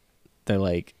they're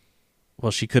like,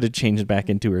 well, she could have changed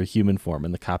back into her human form,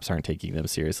 and the cops aren't taking them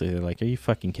seriously. They're like, are you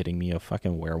fucking kidding me? A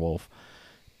fucking werewolf.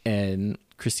 And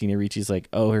Christina Ricci's like,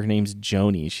 oh, her name's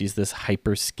Joni. She's this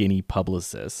hyper skinny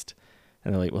publicist.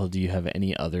 And they're like, well, do you have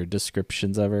any other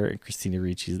descriptions of her? And Christina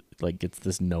Ricci like gets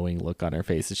this knowing look on her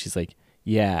face. And she's like,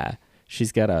 yeah,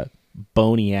 she's got a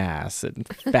bony ass and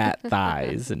fat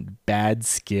thighs and bad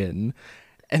skin.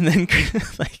 And then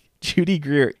like Judy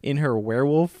Greer in her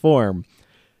werewolf form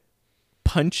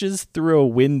punches through a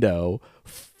window,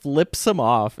 flips him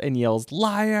off, and yells,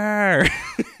 liar.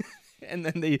 And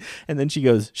then she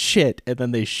goes, shit, and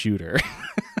then they shoot her.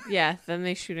 Yeah, then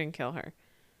they shoot and kill her.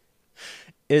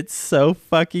 It's so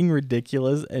fucking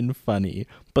ridiculous and funny.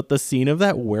 But the scene of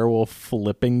that werewolf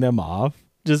flipping them off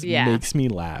just makes me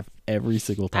laugh every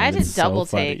single time. I had to It's double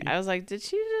so take. funny. I was like, did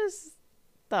she just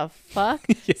the fuck?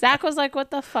 Zach was like,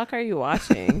 what the fuck are you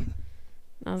watching?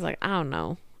 I was like, I don't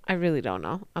know. I really don't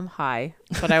know. I'm high,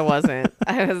 but I wasn't.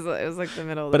 It was like the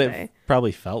middle of the day. It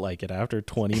probably felt like it after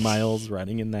 20 miles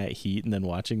running in that heat and then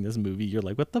watching this movie. You're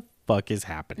like, what the fuck is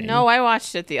happening? No, I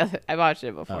watched it I watched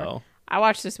it before. Oh. I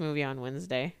watched this movie on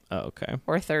Wednesday. Oh, okay.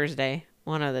 Or Thursday.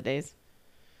 One of the days.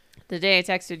 The day I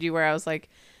texted you where I was like,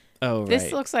 oh, this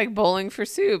right. looks like Bowling for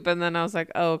Soup. And then I was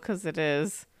like, oh, because it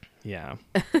is. Yeah.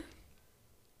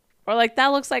 Or like, that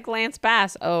looks like Lance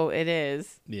Bass. Oh, it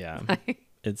is. Yeah.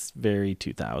 It's very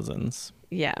 2000s.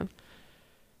 Yeah.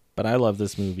 But I love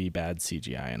this movie, bad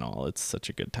CGI and all. It's such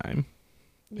a good time.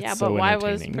 Yeah, It's but so why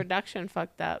was entertaining. production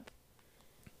fucked up?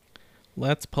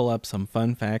 Let's pull up some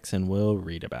fun facts and we'll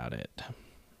read about it.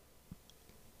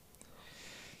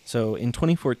 So in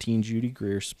 2014, Judy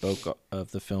Greer spoke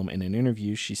of the film in an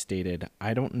interview. She stated,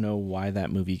 I don't know why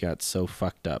that movie got so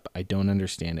fucked up. I don't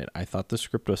understand it. I thought the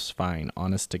script was fine.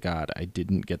 Honest to God, I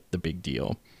didn't get the big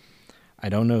deal. I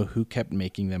don't know who kept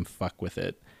making them fuck with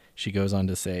it. She goes on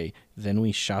to say, then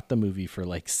we shot the movie for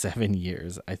like 7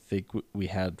 years. I think we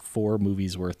had 4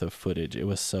 movies worth of footage. It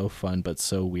was so fun, but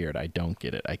so weird. I don't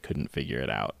get it. I couldn't figure it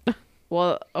out.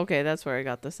 Well, okay, that's where I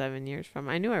got the 7 years from.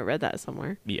 I knew I read that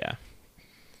somewhere. Yeah.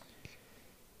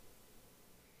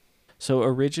 So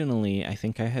originally, I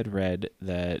think I had read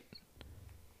that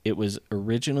it was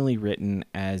originally written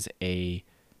as a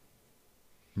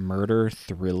murder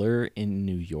thriller in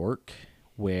New York,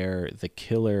 where the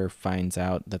killer finds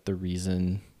out that the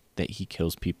reason that he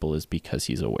kills people is because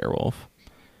he's a werewolf.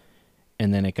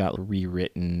 And then it got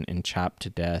rewritten and chopped to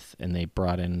death, and they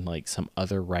brought in like some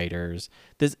other writers.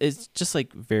 This is just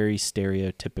like very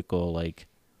stereotypical, like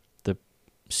the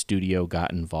studio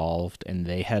got involved and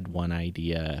they had one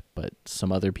idea, but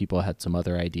some other people had some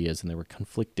other ideas, and there were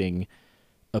conflicting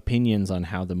opinions on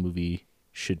how the movie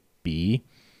should be.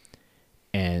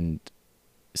 And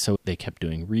so they kept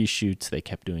doing reshoots, they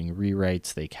kept doing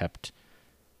rewrites, they kept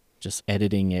just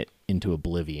editing it into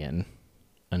oblivion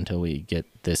until we get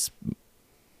this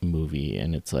movie,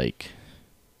 and it's like,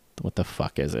 what the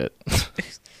fuck is it?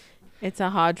 It's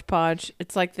a hodgepodge.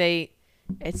 It's like a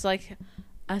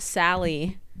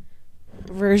Sally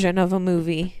version of a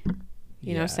movie.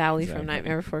 You know, Sally from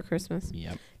Nightmare Before Christmas.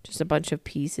 Yep. Just a bunch of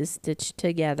pieces stitched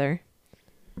together.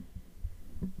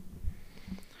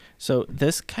 So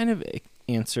this kind of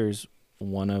answers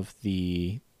one of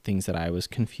the things that I was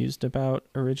confused about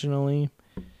originally.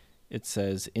 It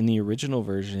says, in the original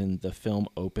version, the film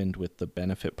opened with the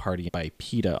benefit party by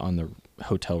PETA on the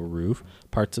hotel roof.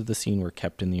 Parts of the scene were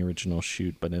kept in the original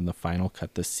shoot, but in the final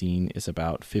cut, the scene is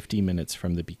about 50 minutes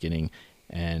from the beginning,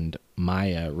 and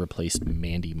Maya replaced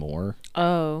Mandy Moore.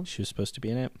 Oh. She was supposed to be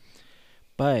in it.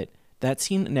 But that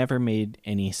scene never made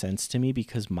any sense to me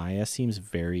because Maya seems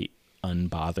very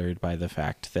unbothered by the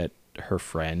fact that her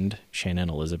friend, Shannon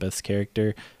Elizabeth's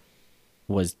character,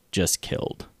 was just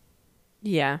killed.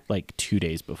 Yeah. Like 2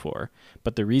 days before.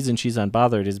 But the reason she's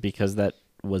unbothered is because that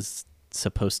was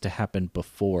supposed to happen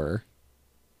before.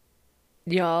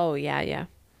 Oh, yeah.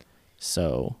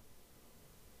 So,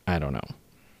 I don't know.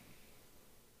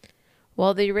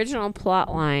 Well, the original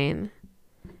plot line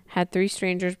had 3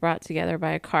 strangers brought together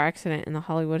by a car accident in the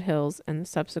Hollywood Hills and the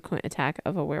subsequent attack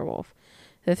of a werewolf.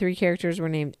 The 3 characters were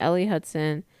named Ellie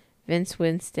Hudson, Vince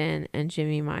Winston, and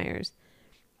Jimmy Myers.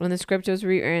 When the script was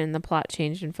rewritten, the plot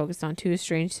changed and focused on 2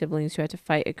 estranged siblings who had to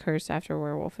fight a curse after a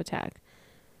werewolf attack.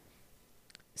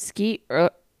 Skeet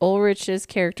Ulrich's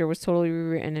character was totally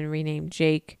rewritten and renamed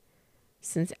Jake.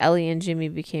 Since Ellie and Jimmy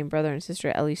became brother and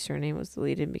sister, Ellie's surname was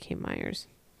deleted and became Myers.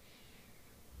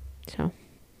 So.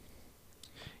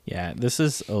 Yeah, this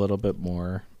is a little bit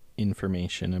more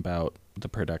information about the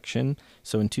production.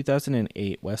 So in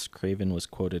 2008, Wes Craven was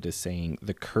quoted as saying,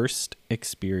 "The cursed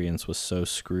experience was so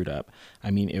screwed up.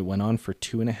 I mean, it went on for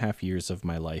 2.5 years of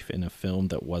my life in a film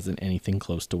that wasn't anything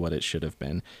close to what it should have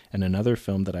been, and another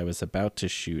film that I was about to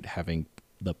shoot having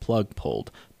the plug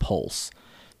pulled, Pulse.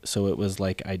 So it was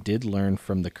like, I did learn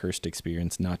from the cursed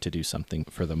experience not to do something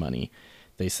for the money.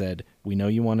 They said, we know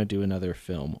you want to do another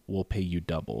film. We'll pay you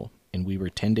double. And we were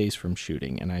 10 days from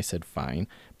shooting. And I said, fine,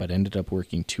 but ended up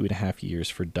working 2.5 years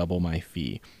for double my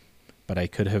fee. But I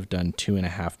could have done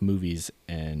 2.5 movies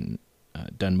and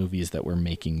done movies that were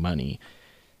making money.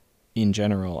 In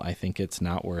general, I think it's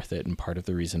not worth it. And part of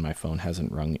the reason my phone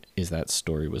hasn't rung is that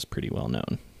story was pretty well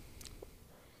known.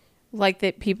 Like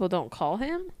that people don't call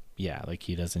him? Yeah, like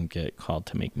he doesn't get called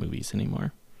to make movies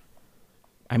anymore.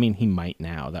 I mean, he might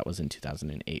now. That was in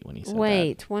 2008 when he said that.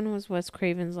 Wait, when was Wes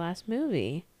Craven's last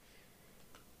movie?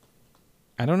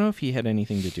 I don't know if he had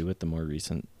anything to do with the more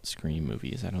recent Scream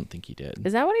movies. I don't think he did.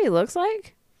 Is that what he looks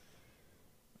like?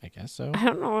 I guess so. I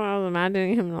don't know what I was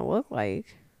imagining him to look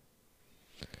like.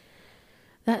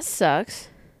 That sucks.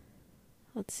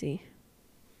 Let's see.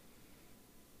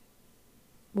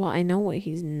 Well, I know what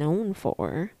he's known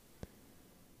for.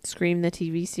 Scream the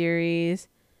TV series.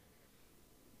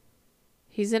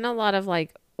 He's in a lot of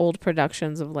like old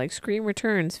productions of like Scream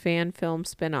Returns fan film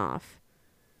spinoff.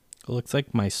 It looks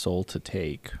like My Soul to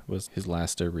Take was his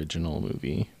last original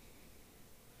movie.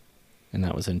 And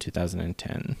that was in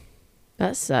 2010.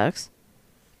 That sucks.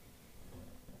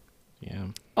 Yeah.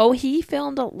 Oh, he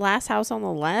filmed Last House on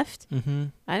the Left? Mm-hmm.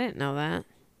 I didn't know that.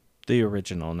 The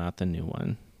original, not the new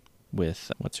one.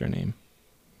 With, what's her name?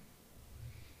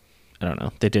 I don't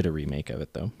know. They did a remake of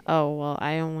it, though. Oh, well,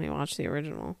 I only watched the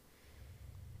original.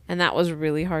 And that was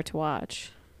really hard to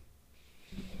watch.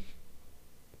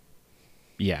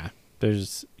 Yeah.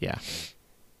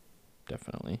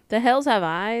 Definitely. The Hills Have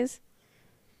Eyes?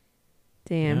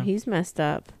 Damn, Yeah. he's messed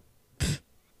up.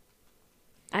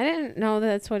 I didn't know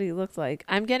that's what he looked like.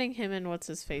 I'm getting him and what's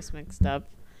his face mixed up.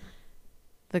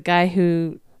 The guy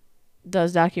who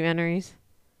does documentaries.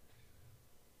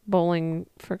 Bowling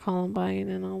for Columbine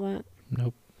and all that.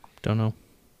 Nope. Don't know.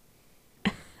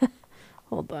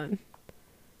 Hold on.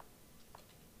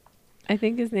 I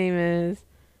think his name is...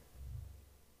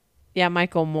 Yeah,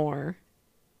 Michael Moore.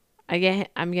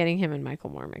 I'm getting him and Michael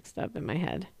Moore mixed up in my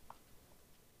head.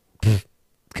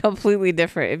 Completely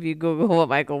different if you Google what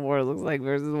Michael Moore looks like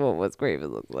versus what Wes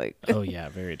Craven looks like. Oh, yeah.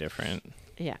 Very different.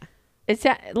 Yeah. It's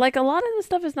like a lot of the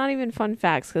stuff is not even fun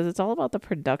facts because it's all about the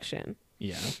production.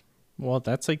 Yeah. Well,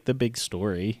 that's like the big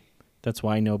story. That's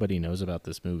why nobody knows about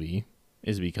this movie,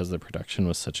 is because the production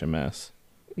was such a mess.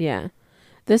 Yeah.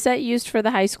 The set used for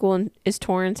the high school is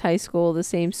Torrance High School, the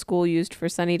same school used for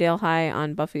Sunnydale High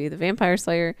on Buffy the Vampire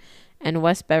Slayer and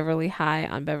West Beverly High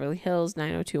on Beverly Hills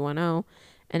 90210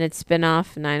 and its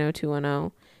spin-off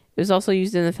 90210. It was also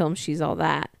used in the film She's All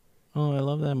That. Oh, I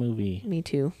love that movie. Me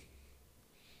too.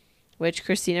 Which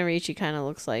Christina Ricci kind of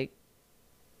looks like...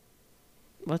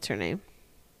 What's her name?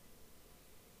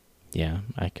 Yeah,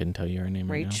 I couldn't tell you her name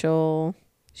right now. Rachel.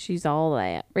 She's All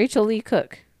That. Rachel Lee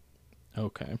Cook.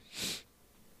 Okay.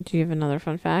 Do you have another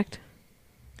fun fact?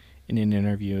 In an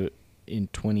interview in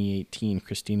 2018,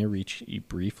 Christina Ricci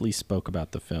briefly spoke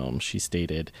about the film. She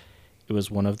stated, it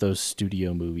was one of those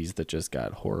studio movies that just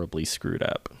got horribly screwed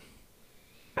up.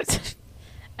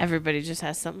 Everybody just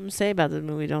has something to say about this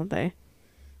movie, don't they?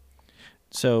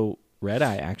 So, Red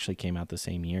Eye actually came out the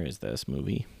same year as this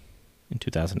movie, in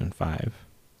 2005.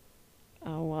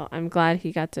 Oh, well, I'm glad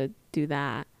he got to do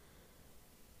that.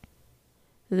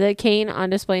 The cane on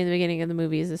display in the beginning of the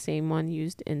movie is the same one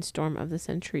used in Storm of the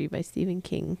Century by Stephen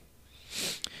King.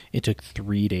 It took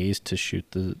 3 days to shoot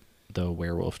the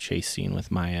werewolf chase scene with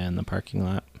Maya in the parking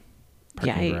lot.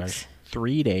 Yikes.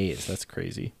 3 days. That's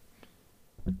crazy.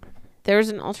 There is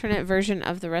an alternate version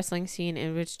of the wrestling scene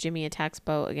in which Jimmy attacks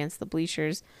Bo against the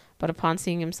bleachers, but upon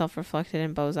seeing himself reflected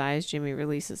in Bo's eyes, Jimmy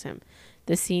releases him.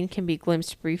 The scene can be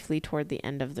glimpsed briefly toward the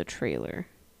end of the trailer.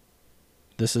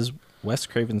 This is Wes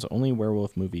Craven's only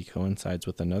werewolf movie, coincides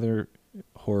with another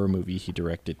horror movie he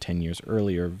directed 10 years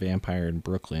earlier, Vampire in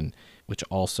Brooklyn, which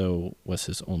also was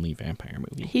his only vampire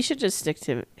movie. He should just stick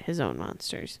to his own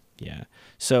monsters. Yeah.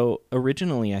 So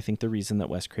originally, I think the reason that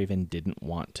Wes Craven didn't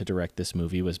want to direct this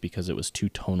movie was because it was too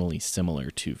tonally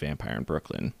similar to Vampire in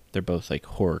Brooklyn. They're both like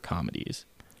horror comedies.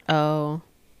 Oh.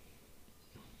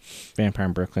 Vampire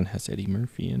in Brooklyn has Eddie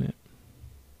Murphy in it.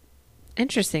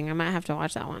 Interesting. I might have to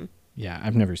watch that one. Yeah,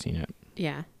 I've never seen it.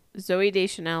 Yeah. Zooey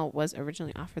Deschanel was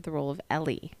originally offered the role of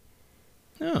Ellie.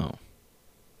 Oh.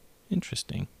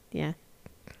 Interesting. Yeah.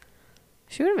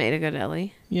 She would have made a good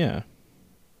Ellie. Yeah.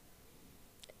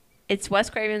 It's Wes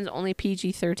Craven's only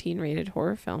PG-13 rated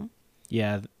horror film.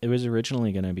 Yeah, it was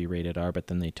originally going to be rated R, but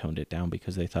then they toned it down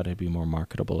because they thought it'd be more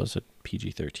marketable as a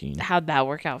PG-13. How'd that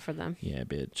work out for them? Yeah,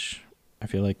 bitch. I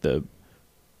feel like the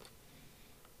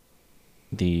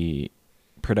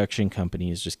production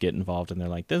companies just get involved and they're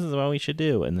like, this is what we should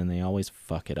do. And then they always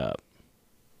fuck it up.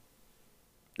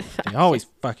 They always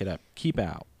fuck it up. Keep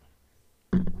out.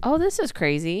 Oh, this is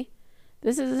crazy.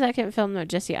 This is the second film that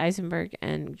Jesse Eisenberg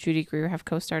and Judy Greer have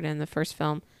co-starred in. The first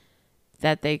film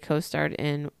that they co-starred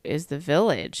in is The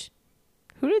Village.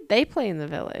 Who did they play in The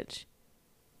Village?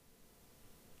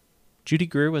 Judy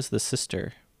Greer was the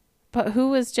sister. But who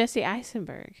was Jesse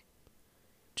Eisenberg?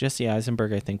 Jesse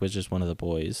Eisenberg, I think, was just one of the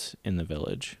boys in The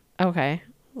Village. Okay.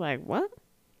 Like, what?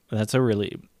 That's a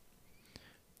really...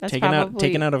 That's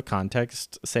taken out of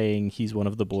context, saying he's one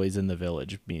of the boys in The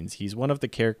Village means he's one of the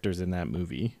characters in that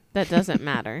movie. That doesn't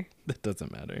matter. That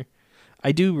doesn't matter.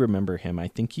 I do remember him. I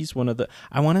think he's one of the...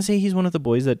 I want to say he's one of the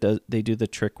boys that they do the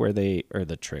trick where they... Or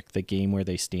the game where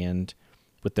they stand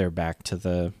with their back to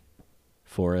the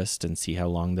forest and see how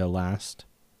long they'll last.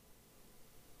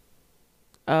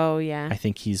 Oh, yeah. I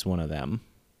think he's one of them.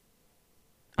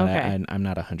 Okay. I'm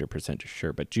not 100%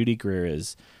 sure, but Judy Greer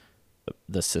is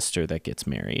the sister that gets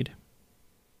married.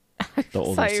 The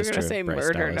older thought you were sister going to say of Bryce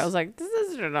murdered. Dallas. I was like, this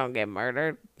sister don't get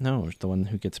murdered. No, the one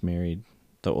who gets married,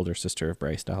 the older sister of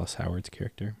Bryce Dallas Howard's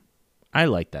character. I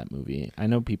like that movie. I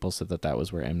know people said that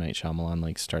was where M. Night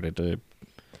Shyamalan started to...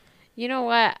 You know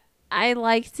what? I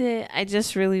liked it. I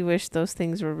just really wish those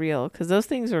things were real because those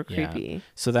things were creepy. Yeah.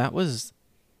 So that was,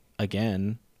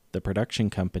 again, the production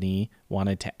company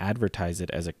wanted to advertise it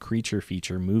as a creature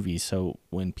feature movie. So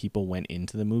when people went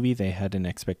into the movie, they had an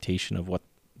expectation of what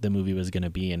the movie was going to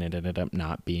be, and it ended up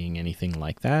not being anything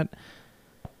like that.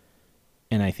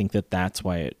 And I think that that's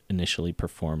why it initially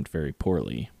performed very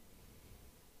poorly.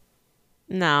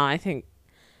 No, I think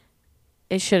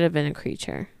it should have been a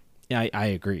creature. Yeah, I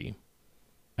agree.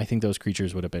 I think those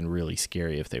creatures would have been really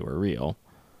scary if they were real.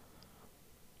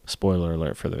 Spoiler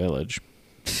alert for The Village.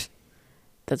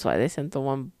 That's why they sent the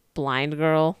one blind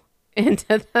girl into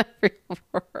the real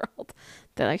world.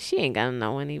 They're like, she ain't gonna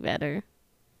know any better.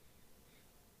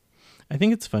 I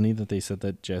think it's funny that they said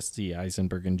that Jesse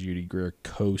Eisenberg and Judy Greer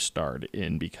co-starred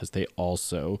in because they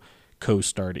also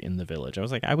co-starred in The Village. I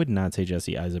was like, I would not say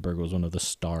Jesse Eisenberg was one of the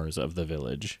stars of The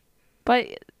Village.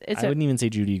 But I wouldn't even say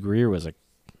Judy Greer was a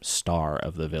star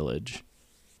of The Village.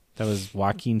 That was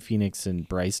Joaquin Phoenix and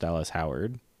Bryce Dallas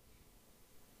Howard.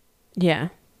 Yeah.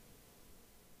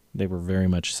 They were very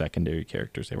much secondary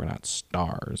characters. They were not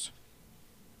stars.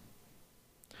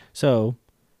 So,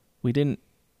 we didn't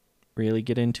really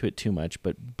get into it too much,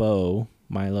 but Bo,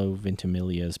 Milo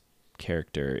Ventimiglia's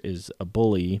character, is a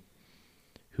bully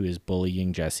who is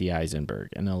bullying Jesse Eisenberg.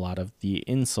 And a lot of the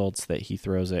insults that he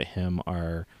throws at him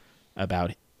are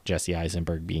about Jesse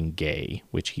Eisenberg being gay,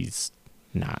 which he's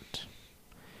not.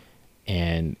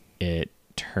 And it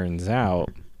turns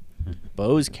out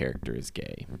Bo's character is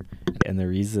gay. And the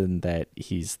reason that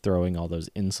he's throwing all those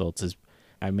insults is,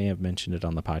 I may have mentioned it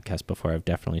on the podcast before. I've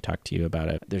definitely talked to you about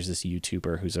it. There's this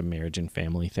YouTuber who's a marriage and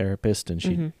family therapist, and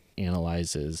she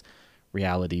analyzes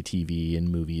reality TV and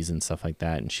movies and stuff like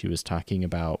that. And she was talking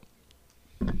about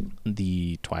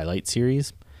the Twilight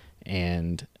series,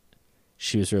 and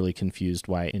she was really confused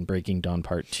why in Breaking Dawn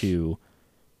Part 2,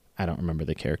 I don't remember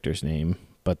the character's name,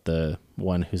 but the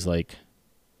one who's like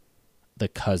the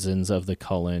cousins of the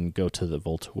Cullen go to the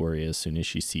Volturi as soon as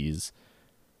she sees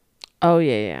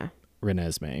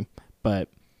Renesmee. But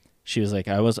she was like,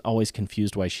 I was always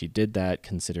confused why she did that,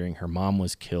 considering her mom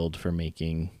was killed for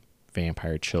making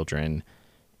vampire children.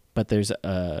 But there's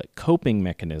a coping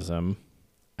mechanism.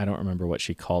 I don't remember what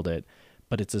she called it,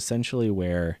 but it's essentially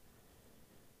where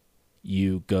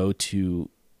you go to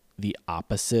the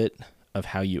opposite of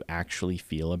how you actually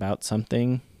feel about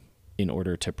something in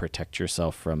order to protect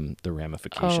yourself from the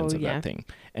ramifications of that thing.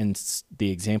 And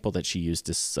the example that she used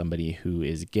is somebody who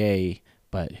is gay,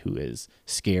 but who is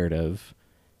scared of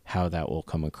how that will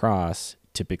come across,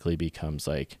 typically becomes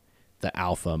like the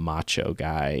alpha macho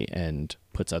guy and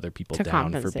puts other people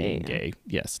down for being gay.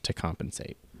 Yes, to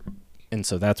compensate. And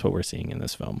so that's what we're seeing in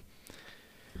this film.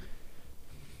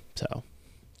 So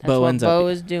that's what Bo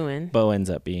is doing. Bo ends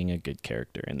up being a good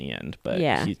character in the end, but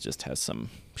he just has some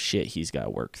shit he's got to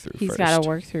work through He's got to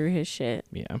work through his shit.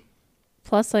 Yeah.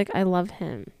 Plus, like, I love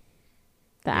him.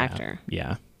 The actor.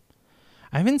 Yeah.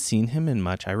 I haven't seen him in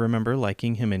much. I remember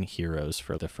liking him in Heroes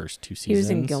for the first 2 seasons. He was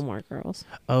in Gilmore Girls.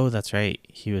 Oh, that's right.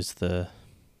 He was the...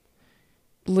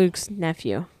 Luke's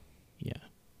nephew. Yeah.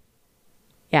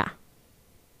 Yeah.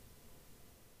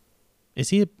 Is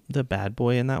he the bad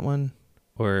boy in that one?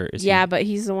 Or is he... but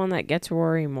he's the one that gets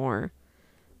Rory more.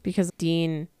 Because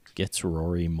Dean... Gets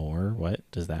Rory more? What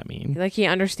does that mean? Like, he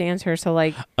understands her, so,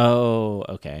 like... Oh,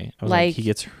 okay. I was like, he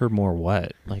gets her more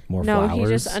what? Like, more flowers? No, he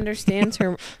just understands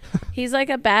her. He's like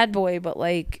a bad boy, but,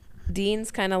 like,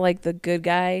 Dean's kind of like the good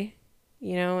guy,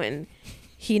 you know, and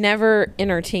he never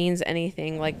entertains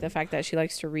anything like the fact that she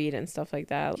likes to read and stuff like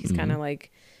that. He's kind of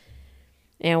like,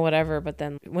 yeah, whatever. But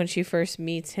then when she first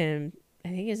meets him, I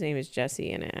think his name is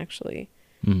Jesse in it, actually.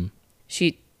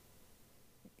 She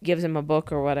gives him a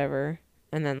book or whatever.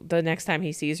 And then the next time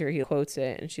he sees her, he quotes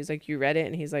it. And she's like, you read it?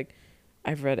 And he's like,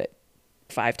 I've read it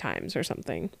 5 times or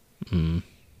something. Do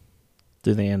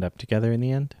they end up together in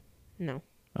the end? No.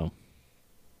 Oh.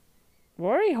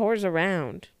 Rory whores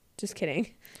around. Just kidding.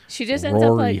 She just ends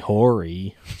up like...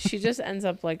 Hoary. She just ends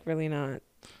up like really not...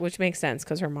 Which makes sense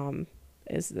because her mom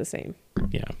is the same.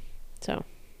 Yeah. So.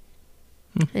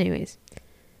 Anyways.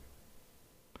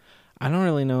 I don't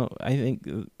really know. I think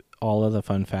all of the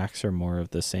fun facts are more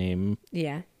of the same.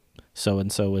 Yeah.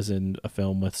 So-and-so was in a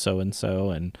film with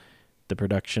so-and-so and the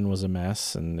production was a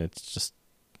mess and it's just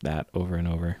that over and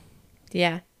over.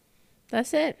 Yeah.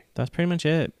 That's it. That's pretty much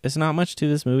it. It's not much to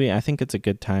this movie. I think it's a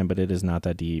good time, but it is not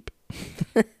that deep.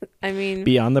 I mean,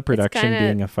 beyond the production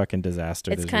being a fucking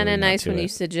disaster. It's kind of nice when you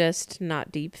suggest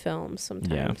not deep films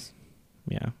sometimes.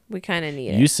 Yeah. We kind of need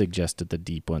it. You suggested the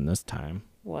deep one this time.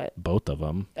 What? Both of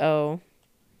them. Oh.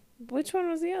 Which one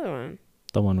was the other one?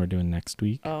 The one we're doing next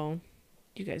week. Oh.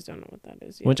 You guys don't know what that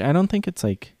is yet. Which I don't think it's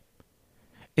like...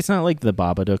 It's not like the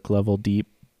Babadook level deep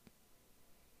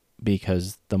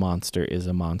because the monster is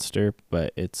a monster,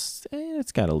 but it's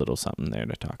got a little something there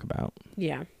to talk about.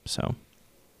 Yeah. So,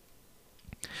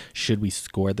 should we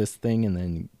score this thing and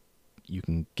then you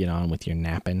can get on with your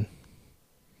napping?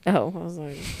 Oh, I was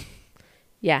like,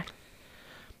 yeah.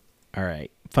 All right.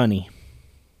 Funny.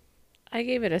 I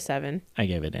gave it a 7. I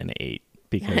gave it an 8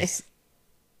 because nice.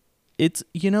 It's,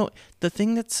 the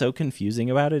thing that's so confusing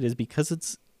about it is because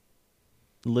it's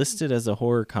listed as a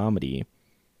horror comedy,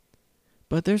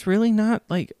 but there's really not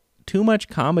like too much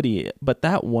comedy, but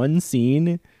that one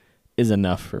scene is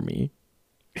enough for me.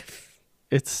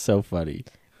 It's so funny.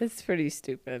 It's pretty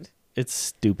stupid. It's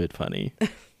stupid funny.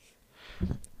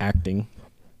 Acting.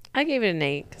 I gave it an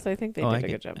 8 because I think they did a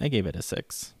good job. I gave it a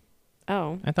 6.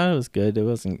 Oh. I thought it was good. It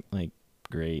wasn't like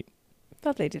great. I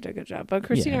thought they did a good job. But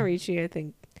Christina Ricci, I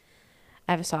think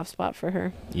I have a soft spot for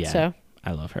her. Yeah. So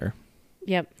I love her.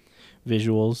 Yep.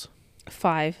 Visuals.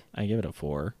 5. I give it a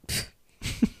 4.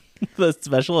 The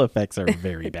special effects are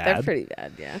very bad. They're pretty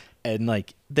bad, yeah. And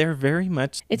like they're very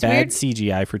much it's bad weird.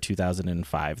 CGI for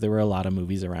 2005. There were a lot of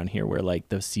movies around here where like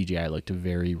the CGI looked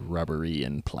very rubbery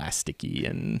and plasticky,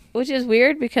 and which is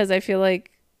weird because I feel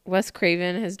like Wes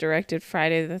Craven has directed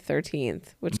Friday the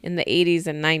 13th, which in the 80s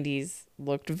and 90s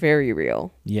looked very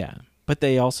real. Yeah. But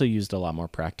they also used a lot more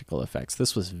practical effects.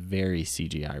 This was very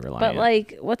CGI reliant. But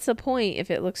like, what's the point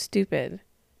if it looks stupid?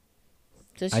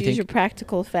 Just use your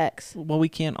practical effects. Well, we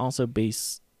can't also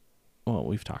base... Well,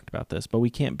 we've talked about this, but we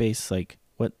can't base like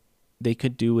what they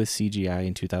could do with CGI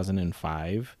in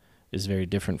 2005 is very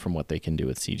different from what they can do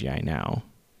with CGI now.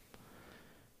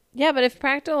 Yeah, but if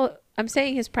practical... I'm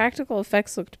saying his practical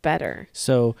effects looked better.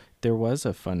 So there was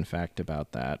a fun fact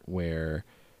about that where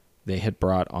they had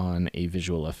brought on a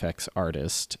visual effects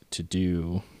artist to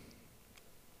do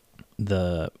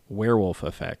the werewolf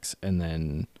effects, and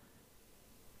then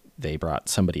they brought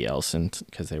somebody else in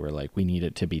because they were like, we need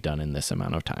it to be done in this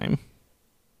amount of time.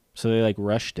 So they like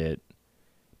rushed it,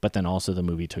 but then also the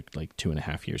movie took like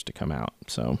 2.5 years to come out.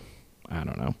 So I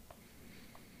don't know.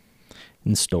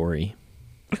 And story.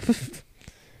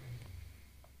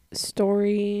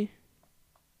 Story.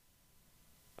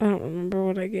 I don't remember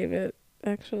what I gave it,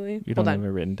 actually. You don't have it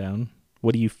written down?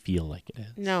 What do you feel like it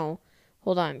is? No.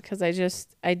 Hold on, because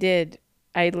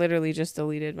I literally just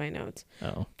deleted my notes.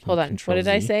 Oh. Hold on. What did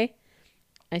I say?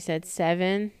 I said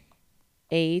 7,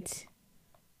 8,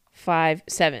 5,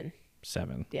 7.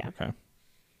 7. Yeah. Okay.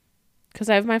 Because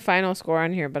I have my final score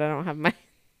on here, but I don't have my...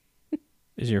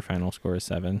 Is your final score a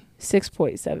 7?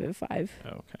 6.75.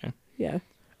 Okay. Yeah.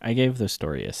 I gave the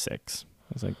story a 6.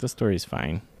 I was like, the story's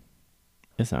fine.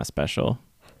 It's not special.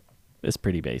 It's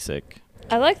pretty basic.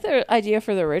 I like the idea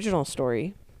for the original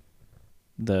story.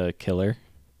 The killer?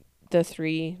 The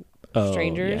 3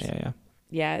 strangers. Yeah.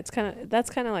 Yeah, that's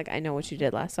kind of like I Know What You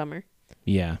Did Last Summer.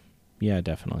 Yeah,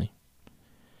 definitely.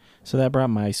 So that brought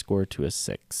my score to a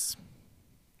 6.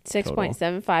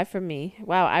 6.75 from me.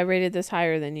 Wow, I rated this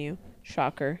higher than you.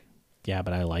 Shocker. Yeah,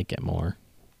 but I like it more.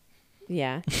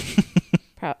 Yeah.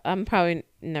 I'm probably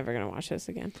never going to watch this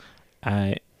again.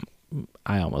 I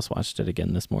almost watched it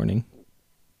again this morning.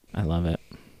 I love it.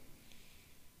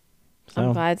 So,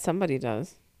 I'm glad somebody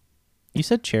does. You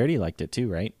said Charity liked it too,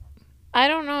 right? I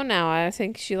don't know now. I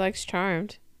think she likes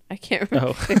Charmed. I can't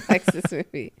remember if she likes this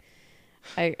movie.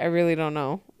 I really don't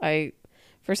know.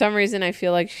 For some reason, I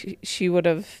feel like she would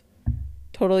have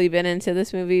totally been into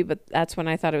this movie, but that's when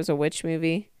I thought it was a witch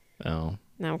movie. Oh.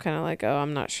 Now I'm kind of like, oh,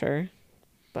 I'm not sure.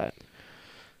 But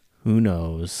who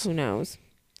knows? Who knows?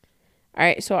 All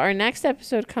right, so our next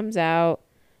episode comes out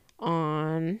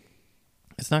on...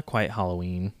 It's not quite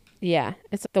Halloween. Yeah,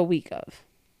 it's the week of.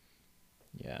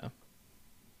 Yeah.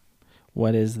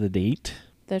 What is the date?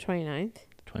 The 29th.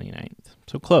 29th.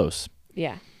 So close.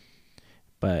 Yeah.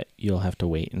 But you'll have to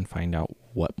wait and find out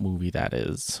what movie that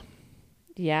is.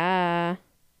 Yeah.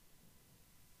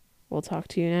 We'll talk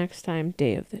to you next time.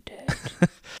 Day of the Dead.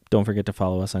 Don't forget to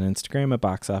follow us on Instagram at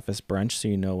Box Office Brunch so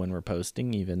you know when we're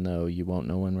posting, even though you won't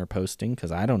know when we're posting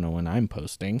because I don't know when I'm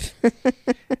posting.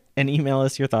 And email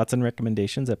us your thoughts and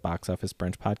recommendations at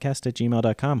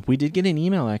boxofficebrunchpodcast@gmail.com. We did get an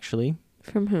email, actually.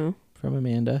 From who? From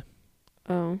Amanda.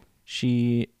 Oh.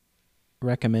 She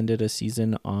recommended a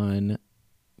season on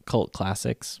cult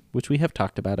classics, which we have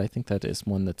talked about. I think that is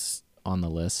one that's on the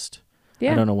list.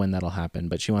 Yeah. I don't know when that'll happen,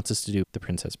 but she wants us to do The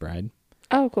Princess Bride.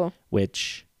 Oh, cool.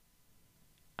 Which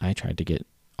I tried to get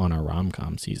on our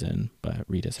rom-com season, but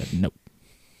Rita said nope.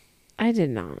 I did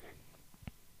not.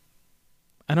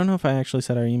 I don't know if I actually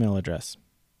said our email address.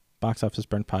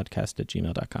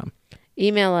 boxofficebrunchpodcast@gmail.com.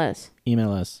 Email us.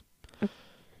 Email us.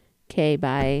 Okay,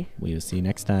 bye. We will see you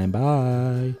next time.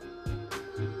 Bye.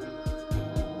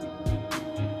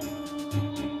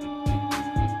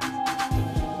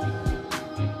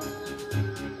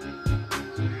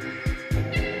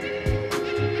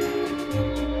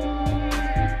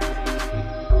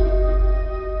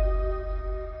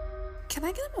 Can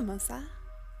I get a mimosa?